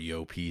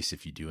cardio piece.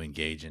 If you do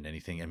engage in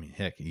anything, I mean,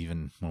 heck,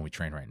 even when we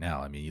train right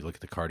now, I mean, you look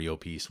at the cardio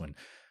piece when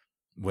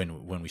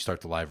we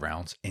start the live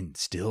rounds, and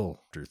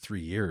still after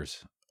 3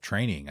 years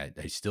training,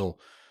 I still,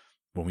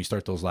 when we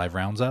start those live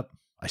rounds up,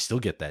 I still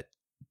get that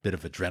bit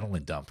of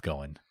adrenaline dump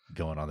going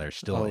on there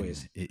still.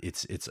 Always.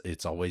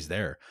 It's always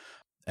there.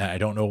 And I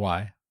don't know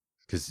why,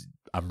 because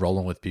I'm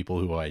rolling with people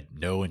who I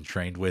know and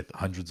trained with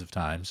hundreds of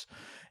times.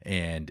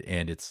 And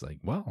it's like,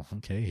 well,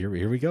 okay, here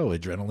we go.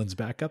 Adrenaline's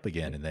back up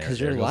again. And because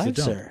you're live,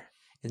 sir.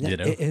 In You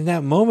know?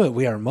 that moment,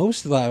 we are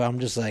most alive. I'm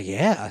just like,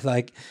 yeah,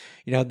 like,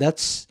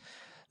 that's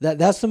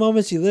the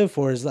moments you live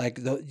for, is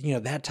like,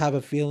 that type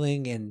of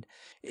feeling. And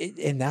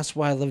that's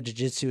why I love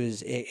jiu-jitsu,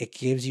 is it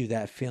gives you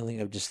that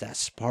feeling of just that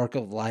spark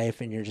of life.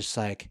 And you're just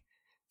like,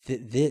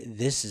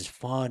 this is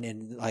fun,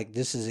 and like,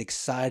 this is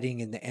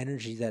exciting, and the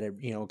energy that it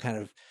kind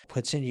of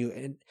puts in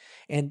you.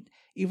 And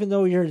even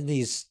though you're in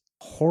these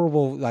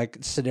horrible like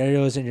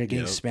scenarios and you're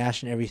getting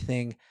smashed and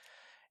everything,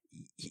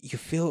 you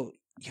feel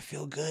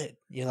good.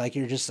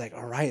 You're just like,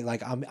 all right,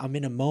 like I'm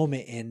in a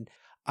moment,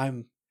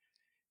 and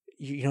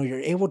you're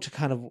able to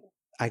kind of,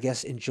 I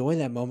guess, enjoy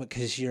that moment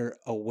because you're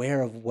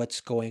aware of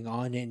what's going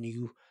on, and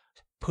you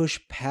push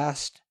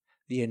past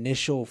the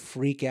initial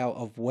freak out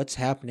of what's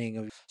happening,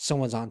 of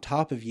someone's on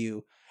top of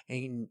you,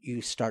 and you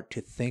start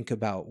to think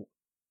about,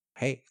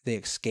 hey, they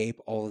escape,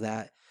 all of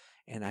that.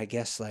 And I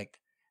guess like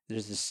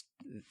there's this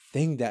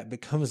thing that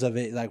becomes of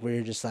it, like where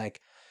you're just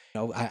like,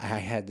 I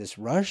had this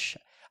rush.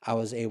 I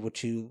was able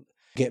to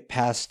get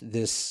past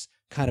this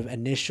kind of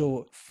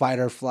initial fight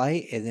or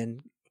flight, and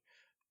then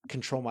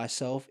control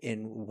myself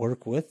and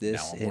work with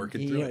this. Now I'm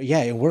working through it.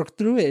 Yeah, and work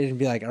through it and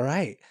be like, all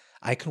right,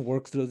 I can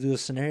work through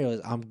those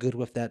scenarios. I'm good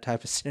with that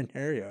type of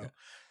scenario.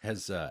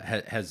 Has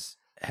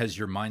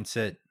your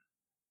mindset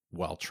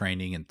while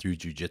training and through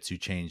jiu-jitsu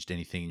changed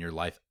anything in your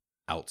life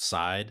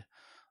outside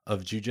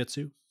of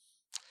jiu-jitsu?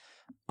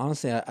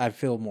 Honestly, I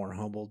feel more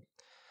humbled.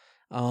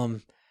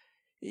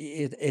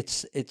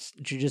 It's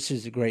jiu-jitsu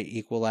is a great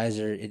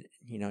equalizer.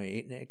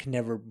 It can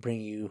never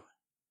bring you,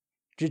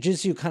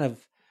 jiu-jitsu kind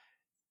of,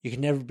 you can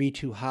never be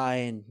too high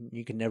and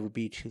you can never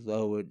be too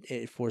low.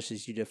 It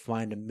forces you to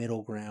find a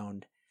middle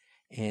ground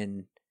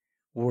and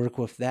work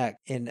with that.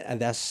 And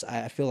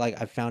I feel like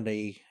I found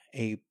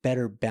a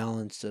better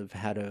balance of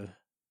how to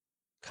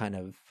kind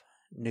of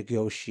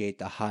negotiate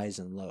the highs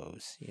and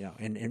lows,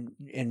 and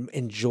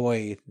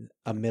enjoy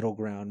a middle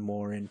ground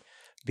more, and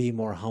be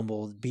more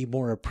humble, be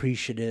more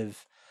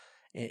appreciative,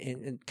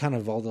 and kind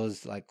of all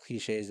those like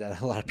cliches that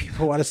a lot of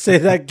people want to say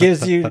that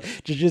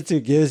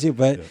jiu-jitsu gives you.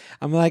 But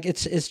I'm like,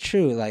 it's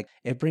true. Like,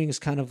 it brings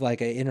kind of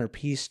like an inner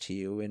peace to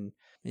you, and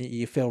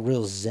you feel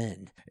real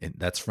zen. And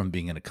that's from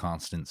being in a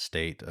constant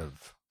state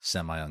of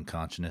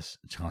semi-unconsciousness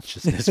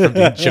from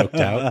being choked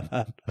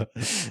out.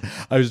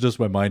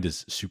 My mind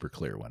is super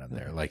clear when I'm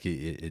there. Like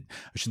I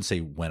shouldn't say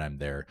when I'm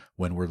there,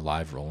 when we're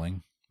live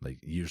rolling, like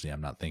usually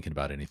I'm not thinking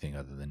about anything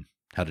other than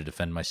how to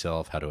defend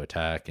myself, how to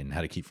attack, and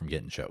how to keep from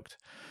getting choked.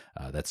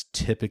 That's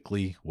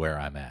typically where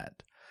I'm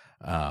at.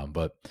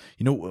 But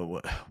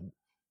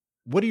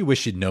what do you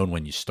wish you'd known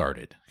when you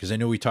started? Because I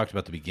know we talked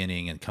about the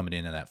beginning and coming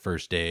in on that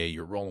first day,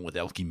 you're rolling with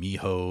Elke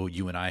Miho,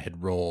 you and I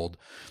had rolled,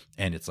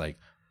 and it's like,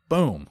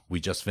 boom, we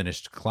just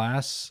finished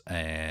class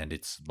and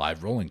it's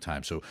live rolling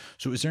time. So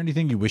is there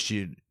anything you wish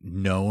you'd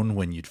known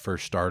when you'd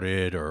first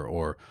started,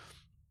 or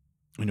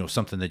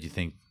something that you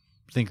think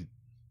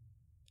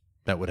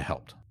that would have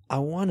helped? I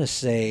want to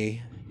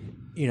say,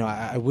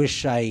 I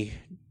wish I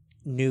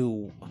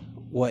knew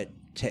what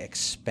to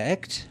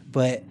expect,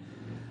 but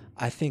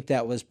I think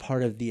that was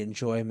part of the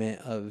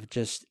enjoyment of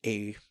just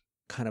a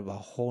kind of a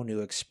whole new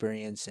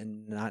experience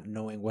and not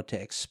knowing what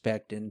to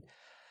expect. And,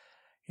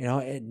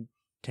 and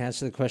to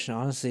answer the question,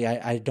 honestly,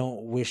 I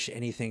don't wish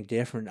anything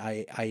different.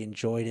 I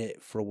enjoyed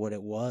it for what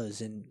it was,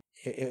 and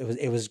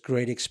it was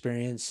great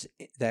experience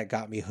that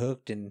got me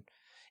hooked, and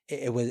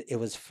it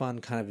was fun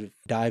kind of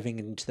diving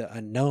into the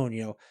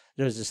unknown.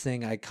 There's this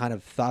thing I kind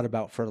of thought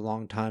about for a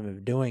long time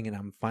of doing, and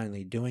I'm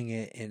finally doing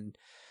it, and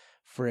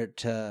for it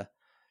to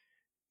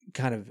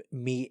kind of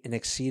meet and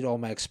exceed all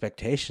my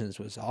expectations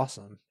was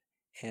awesome.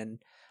 And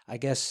I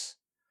guess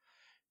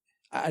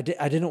I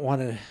didn't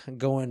want to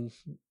go in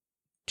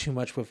too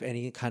much with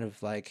any kind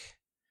of like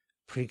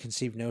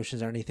preconceived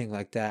notions or anything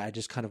like that. I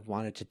just kind of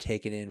wanted to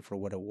take it in for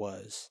what it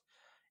was,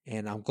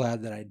 and I'm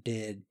glad that I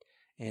did.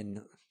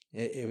 And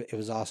it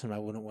was awesome. I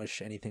wouldn't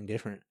wish anything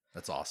different.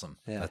 That's awesome.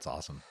 Yeah. That's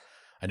awesome.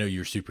 I know you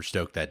were super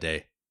stoked that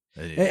day.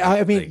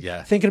 I mean,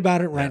 thinking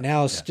about it right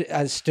now,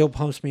 it still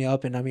pumps me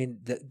up. And I mean,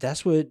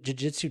 that's what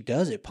jiu-jitsu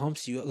does. It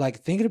pumps you.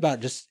 Like, thinking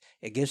about it,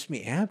 it gets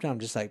me amped. I'm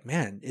just like,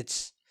 man,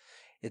 it's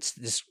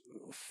this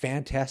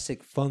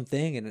fantastic, fun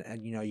thing.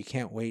 And you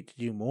can't wait to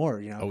do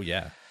more, Oh,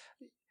 yeah.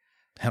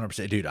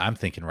 100%, dude. I'm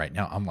thinking right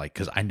now. I'm like,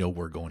 because I know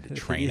we're going to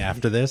train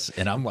after this,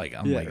 and I'm like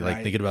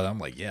thinking about it. I'm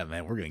like, yeah,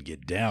 man, we're gonna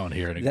get down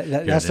here.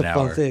 That's the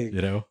fun thing,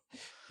 you know.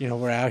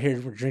 We're out here,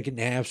 we're drinking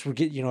naps, we're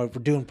getting, we're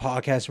doing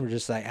podcasts. We're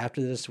just like,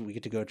 after this, we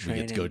get to go train.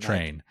 We get to go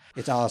train.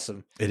 It's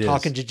awesome. It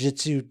Talking is.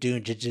 jiu-jitsu,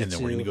 doing jiu-jitsu, and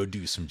then we're gonna go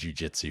do some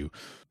jiu-jitsu.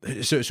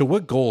 So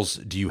what goals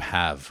do you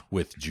have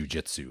with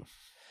jiu-jitsu?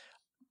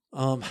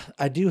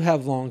 I do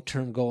have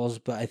long-term goals,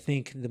 but I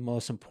think the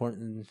most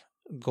important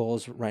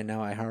goals right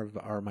now I have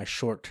are my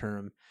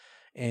short-term.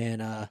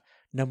 And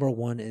number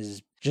one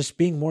is just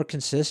being more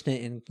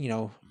consistent and,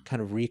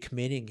 kind of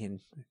recommitting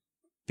and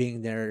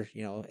being there,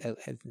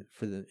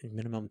 for the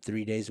minimum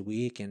 3 days a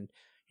week and,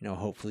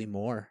 hopefully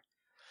more.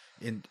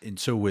 And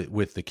so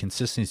with the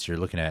consistency you're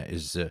looking at,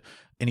 is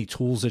any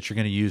tools that you're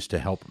going to use to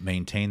help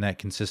maintain that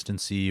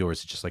consistency, or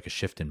is it just like a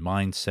shift in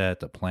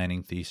mindset, a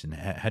planning thesis? And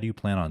how do you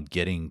plan on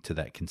getting to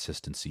that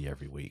consistency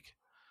every week?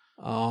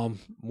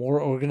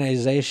 More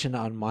organization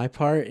on my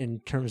part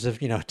in terms of,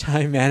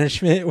 time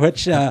management,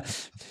 which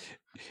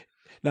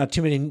not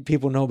too many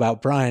people know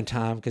about Brian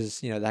time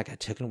because, that got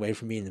taken away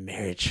from me in the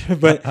marriage.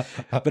 but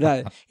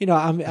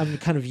I'm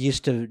kind of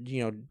used to,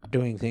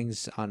 doing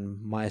things on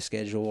my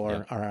schedule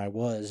or I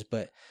was,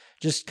 but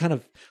just kind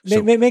of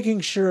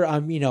making sure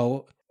I'm,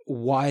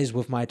 wise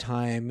with my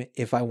time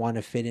if I want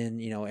to fit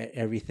in,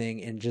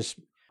 everything, and just,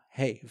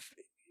 hey,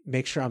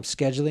 make sure I'm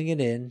scheduling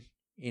it in,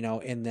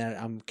 and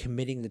that I'm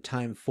committing the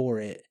time for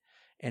it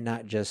and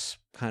not just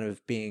kind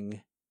of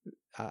being,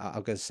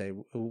 I'll just say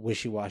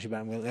wishy-washy, but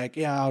I'm like,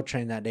 yeah, I'll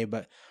train that day,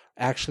 but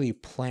actually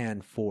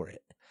plan for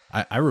it.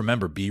 I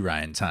remember B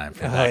Ryan time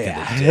from back in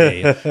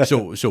the day.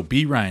 So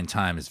B Ryan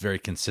time is very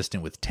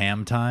consistent with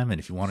TAM time, and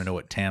if you want to know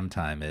what TAM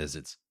time is,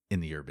 it's in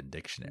the Urban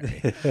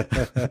Dictionary.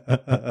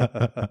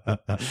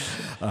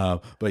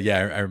 But yeah,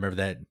 I remember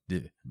that.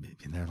 And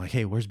they're like,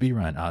 "Hey, where's B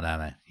Ryan?" Oh, no,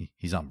 man,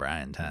 he's on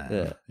Brian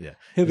time. Yeah.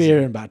 He'll be here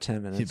in about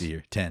 10 minutes. He'll be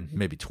here 10,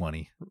 maybe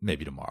 20,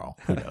 maybe tomorrow.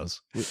 Who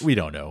knows? We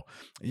don't know.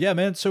 Yeah,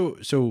 man. So.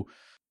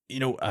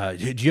 Do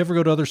you ever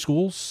go to other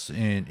schools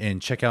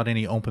and check out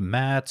any open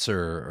mats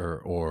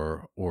or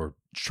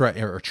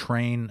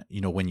train,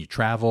 when you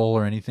travel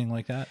or anything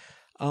like that?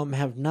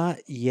 Have not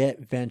yet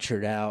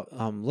ventured out.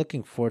 I'm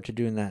looking forward to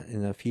doing that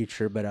in the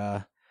future,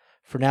 but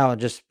for now,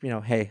 just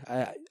hey,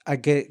 I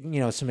get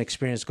some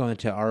experience going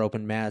to our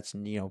open mats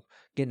and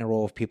getting a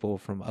roll of people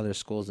from other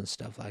schools and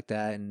stuff like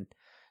that, and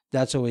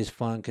that's always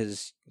fun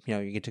because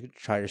you get to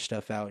try your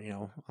stuff out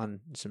on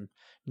some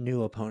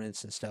new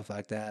opponents and stuff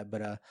like that.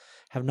 But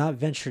have not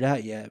ventured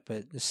out yet,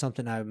 but it's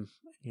something I'm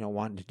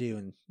wanting to do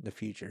in the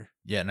future.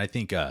 Yeah, and I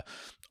think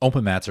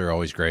open mats are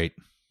always great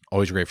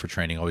for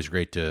training, always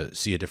great to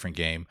see a different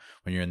game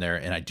when you're in there.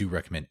 And I do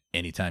recommend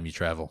anytime you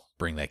travel,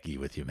 bring that gi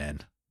with you, man.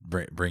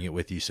 Bring it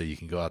with you so you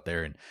can go out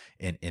there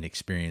and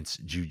experience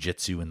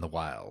jiu-jitsu in the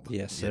wild.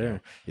 Yes,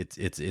 sir.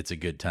 It's a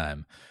good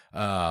time.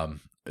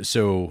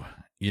 So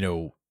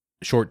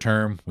short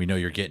term, we know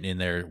you're getting in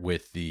there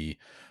with the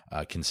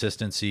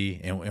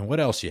consistency, and what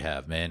else you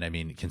have, man? I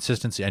mean,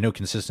 consistency. I know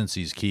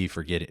consistency is key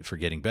for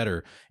getting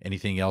better.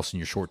 Anything else in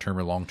your short term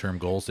or long term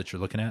goals that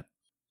you're looking at?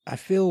 I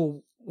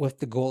feel with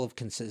the goal of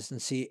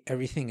consistency,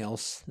 everything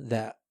else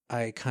that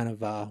I kind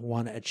of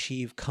want to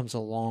achieve comes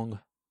along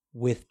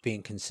with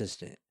being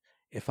consistent.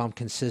 If I'm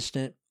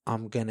consistent,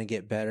 I'm gonna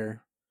get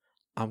better.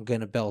 I'm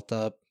gonna belt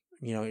up.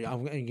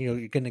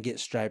 You're gonna get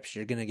stripes.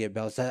 You're gonna get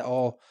belts. That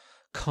all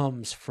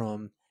comes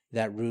from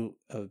that root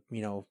of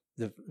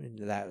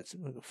that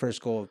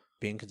first goal of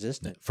being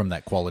consistent, from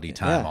that quality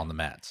time on the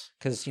mats.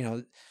 Because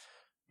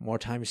more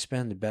time you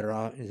spend, the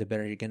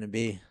better you're going to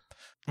be.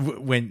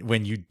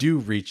 When you do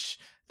reach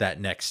that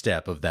next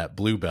step of that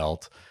blue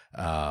belt,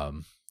 are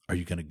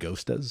you going to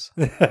ghost us?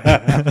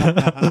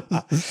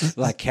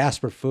 Like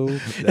Casper, fool.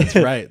 That's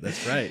right.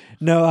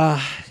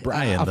 No,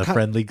 Brian, the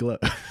friendly glow,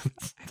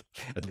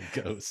 friendly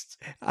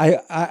ghost.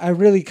 I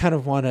really kind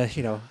of want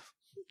to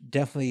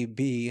definitely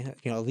be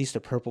at least a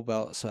purple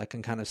belt so I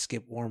can kind of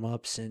skip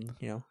warm-ups and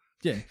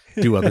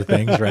do other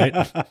things, right?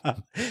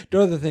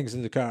 Do other things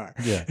in the car.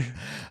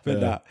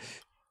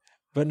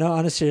 But no,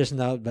 on a serious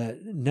note,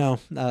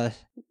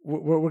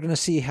 we're gonna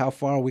see how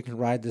far we can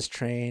ride this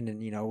train, and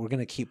we're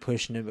gonna keep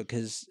pushing it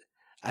because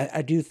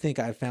I do think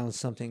I found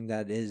something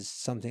that is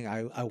something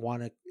I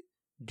want to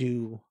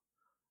do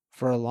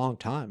for a long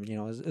time,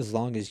 as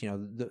long as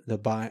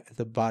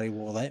the body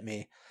will let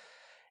me.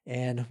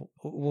 And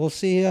we'll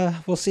see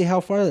how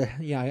far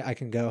I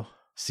can go.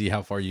 See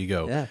how far you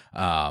go.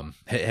 Yeah.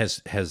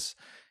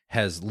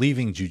 Has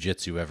leaving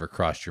jiu-jitsu ever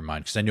crossed your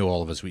mind? Because I know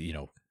all of us,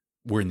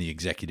 we're in the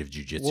executive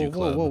jiu-jitsu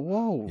club.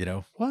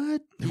 Whoa.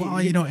 What? Well,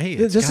 hey,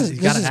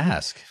 you got to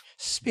ask.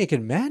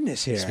 Speaking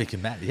madness here.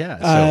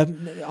 Yeah.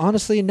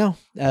 Honestly, no.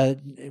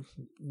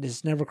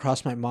 It's never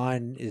crossed my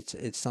mind.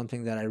 It's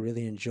something that I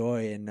really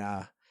enjoy, and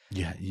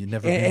you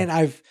never. And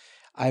I've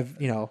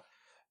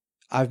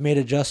I've made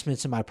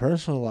adjustments in my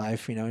personal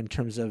life, in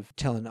terms of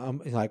telling,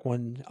 like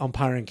when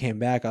umpiring came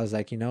back, I was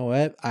like, you know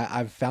what,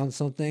 I've found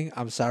something.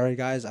 I'm sorry,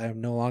 guys, I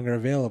am no longer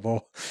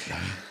available.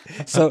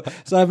 so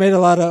I made a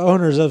lot of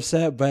owners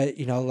upset, but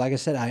like I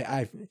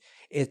said,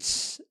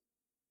 it's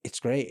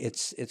great.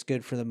 It's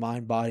good for the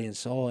mind, body, and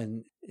soul,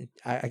 and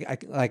I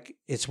like.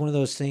 It's one of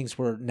those things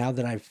where now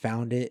that I've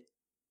found it,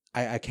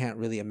 I can't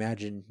really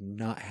imagine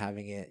not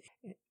having it.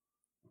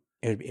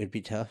 It'd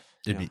be tough.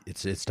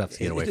 It's tough to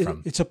get away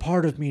from. It's a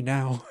part of me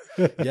now.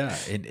 Yeah,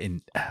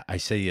 and I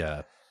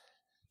say,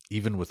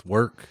 even with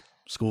work,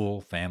 school,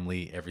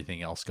 family,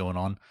 everything else going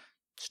on,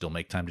 still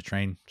make time to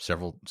train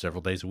several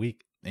days a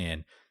week,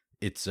 and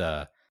it's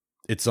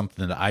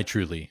something that I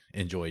truly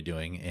enjoy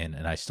doing,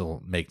 and I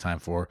still make time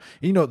for.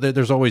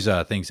 There's always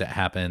things that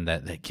happen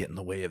that get in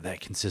the way of that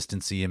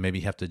consistency, and maybe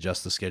you have to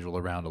adjust the schedule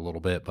around a little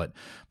bit. But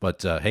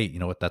hey, you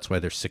know what? That's why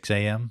there's 6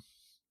 a.m.,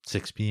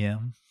 6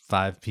 p.m.,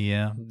 5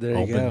 p.m.,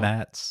 open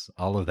mats,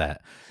 all of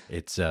that.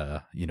 It's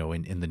in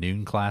the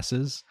noon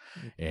classes,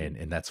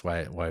 and that's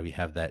why we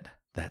have that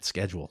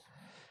schedule.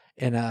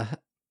 And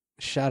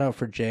shout out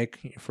for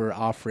Jake for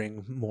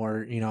offering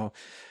more,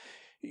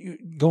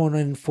 going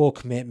in full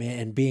commitment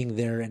and being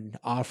there and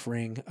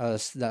offering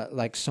us that,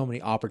 like, so many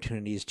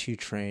opportunities to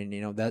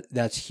train.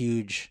 That's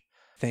huge.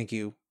 Thank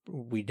you.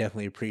 We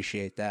definitely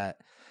appreciate that.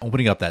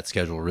 Opening up that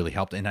schedule really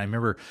helped. And I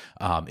remember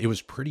it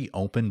was pretty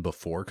open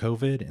before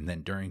COVID, and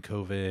then during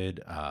COVID,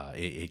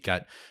 it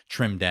got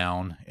trimmed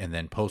down. And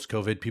then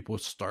post-COVID, people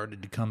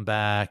started to come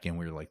back, and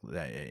we were like,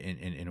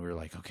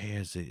 okay,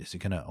 is it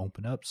going to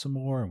open up some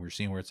more? And we were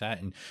seeing where it's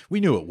at, and we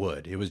knew it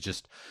would. It was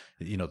just,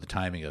 the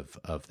timing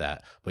of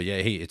that. But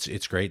yeah, hey,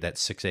 it's great. That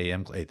 6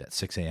 a.m.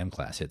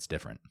 class hits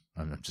different.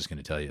 I'm just going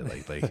to tell you,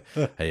 like,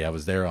 hey, I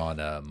was there on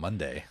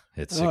Monday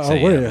at 6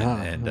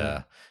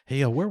 a.m.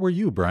 Hey, where were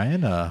you,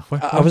 Brian? I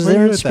was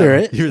there in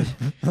spirit.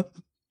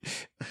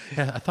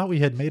 Yeah, I thought we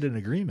had made an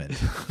agreement.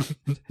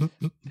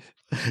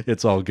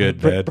 It's all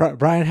good, man.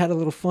 Brian had a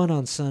little fun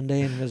on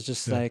Sunday and was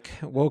just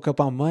woke up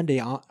on Monday.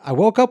 I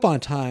woke up on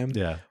time.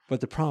 Yeah. But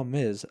the problem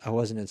is I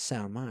wasn't in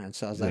sound mind.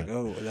 So I was like,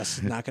 oh,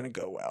 that's not going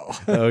to go well.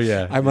 Oh,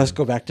 yeah. I must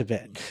go back to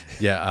bed.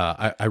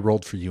 Yeah. I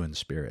rolled for you in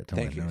spirit.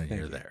 Thank you.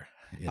 You're there.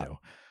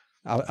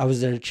 I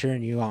was there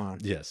cheering you on.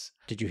 Yes.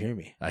 Did you hear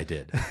me? I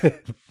did.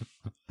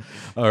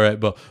 All right.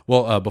 But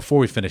before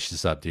we finish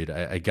this up, dude,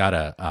 I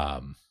gotta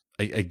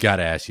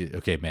ask you,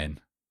 okay, man,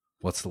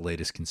 what's the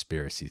latest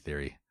conspiracy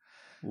theory?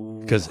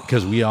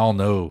 Because we all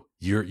know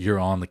you're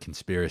on the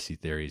conspiracy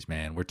theories,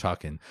 man. We're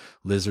talking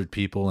lizard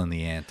people in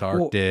the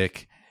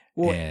Antarctic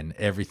and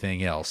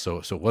everything else.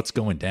 So what's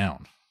going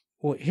down?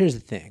 Well, here's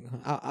the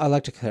thing. I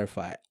like to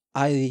clarify.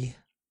 I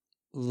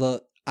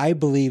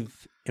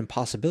believe in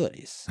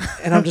possibilities,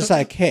 and I'm just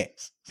like, hey,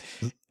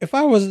 if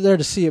I wasn't there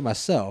to see it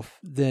myself,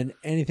 then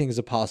anything is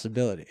a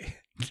possibility.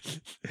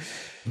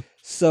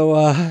 So,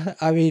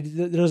 I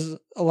mean, there's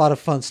a lot of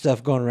fun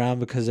stuff going around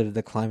because of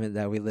the climate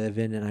that we live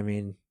in, and I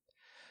mean,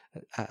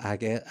 I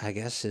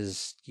guess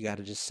is you got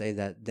to just say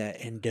that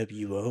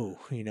NWO,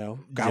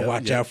 gotta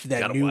watch out for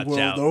that new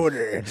world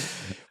order.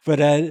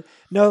 But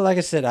no, like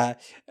I said,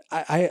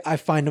 I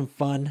find them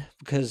fun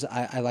because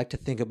I like to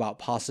think about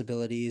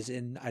possibilities,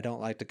 and I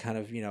don't like to kind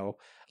of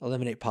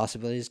eliminate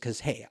possibilities because,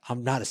 hey,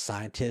 I'm not a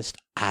scientist.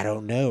 I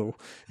don't know.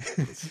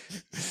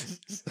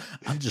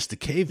 I'm just a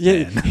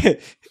caveman. Yeah,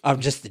 I'm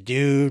just the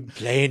dude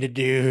playing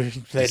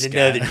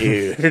another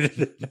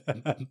dude.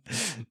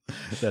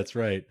 That's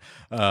right.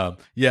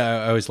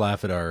 Yeah, I always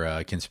laugh at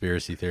our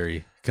conspiracy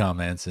theory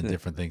comments and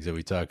different things that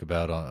we talk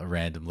about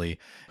randomly.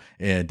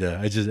 And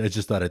I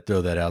just thought I'd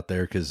throw that out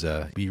there because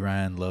B.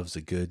 Ryan loves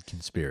a good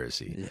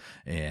conspiracy. Yeah.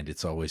 And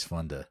it's always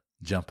fun to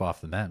jump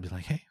off the mat and be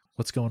like, hey,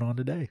 what's going on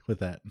today with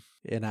that?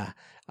 And I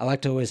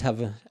like to always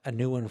have a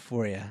new one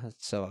for you.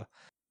 So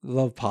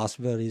love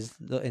possibilities,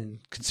 and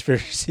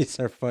conspiracies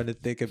are fun to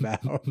think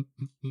about.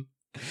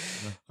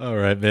 All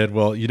right, man.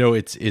 Well,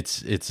 it's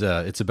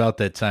about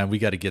that time. We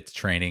got to get to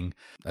training.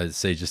 I'd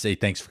say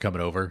thanks for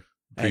coming over.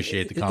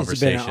 Appreciate the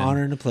conversation. It's been an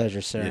honor and a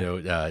pleasure,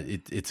 sir.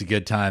 It's a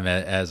good time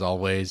as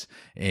always.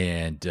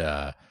 And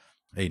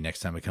hey, next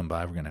time we come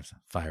by, we're gonna have to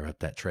fire up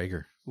that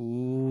Traeger.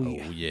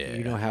 Ooh, yeah.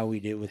 You know how we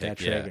do with that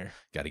Traeger. Yeah.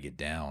 Got to get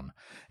down.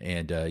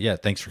 And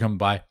thanks for coming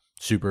by.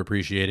 Super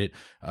appreciate it.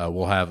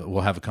 We'll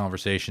have a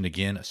conversation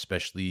again,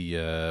 especially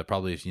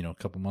probably a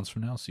couple months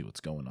from now. See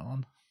what's going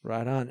on.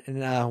 Right on.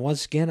 And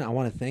once again, I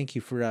want to thank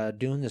you for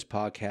doing this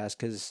podcast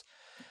because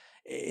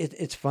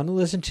it's fun to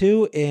listen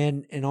to.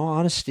 And in all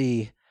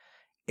honesty,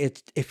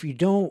 if you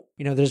don't,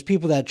 there's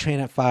people that train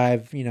at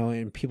 5,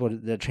 and people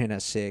that train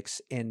at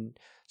 6, and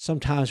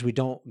sometimes we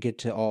don't get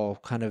to all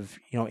kind of,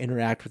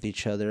 interact with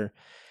each other.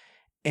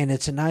 And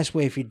it's a nice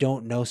way if you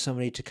don't know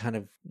somebody to kind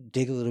of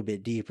dig a little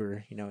bit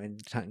deeper,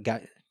 and kind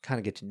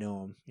of get to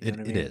know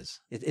them. It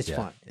is. It's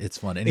fun. It's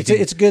fun.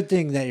 It's a good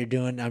thing that you're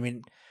doing. I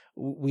mean,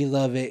 we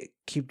love it.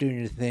 Keep doing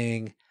your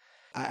thing.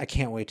 I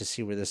can't wait to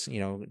see where this,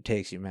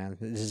 takes you, man.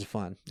 This is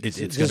fun. It's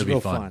going to be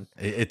fun.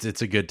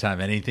 It's a good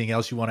time. Anything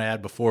else you want to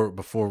add before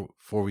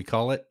we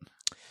call it?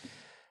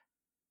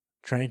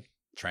 Train.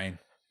 Train.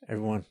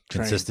 Everyone,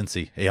 train.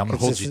 Consistency. Hey, I'm going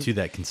to hold you to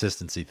that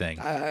consistency thing.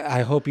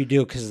 I hope you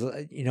do, because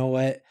you know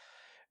what?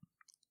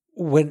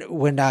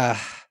 When I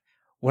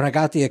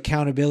got the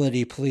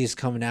accountability police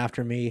coming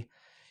after me,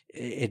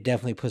 it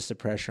definitely puts the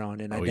pressure on,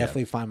 and I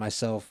definitely find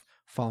myself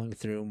following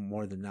through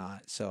more than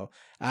not. So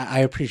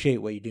I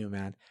appreciate what you do,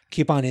 man.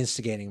 Keep on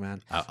instigating,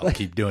 man. I'll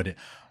keep doing it.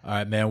 All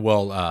right, man.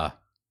 Well,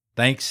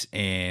 thanks,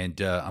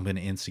 and I'm going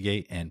to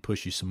instigate and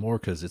push you some more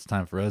because it's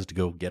time for us to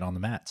go get on the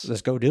mats.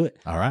 Let's go do it.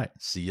 All right.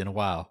 See you in a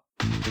while.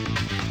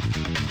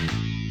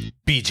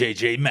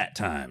 BJJ Mat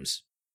Times.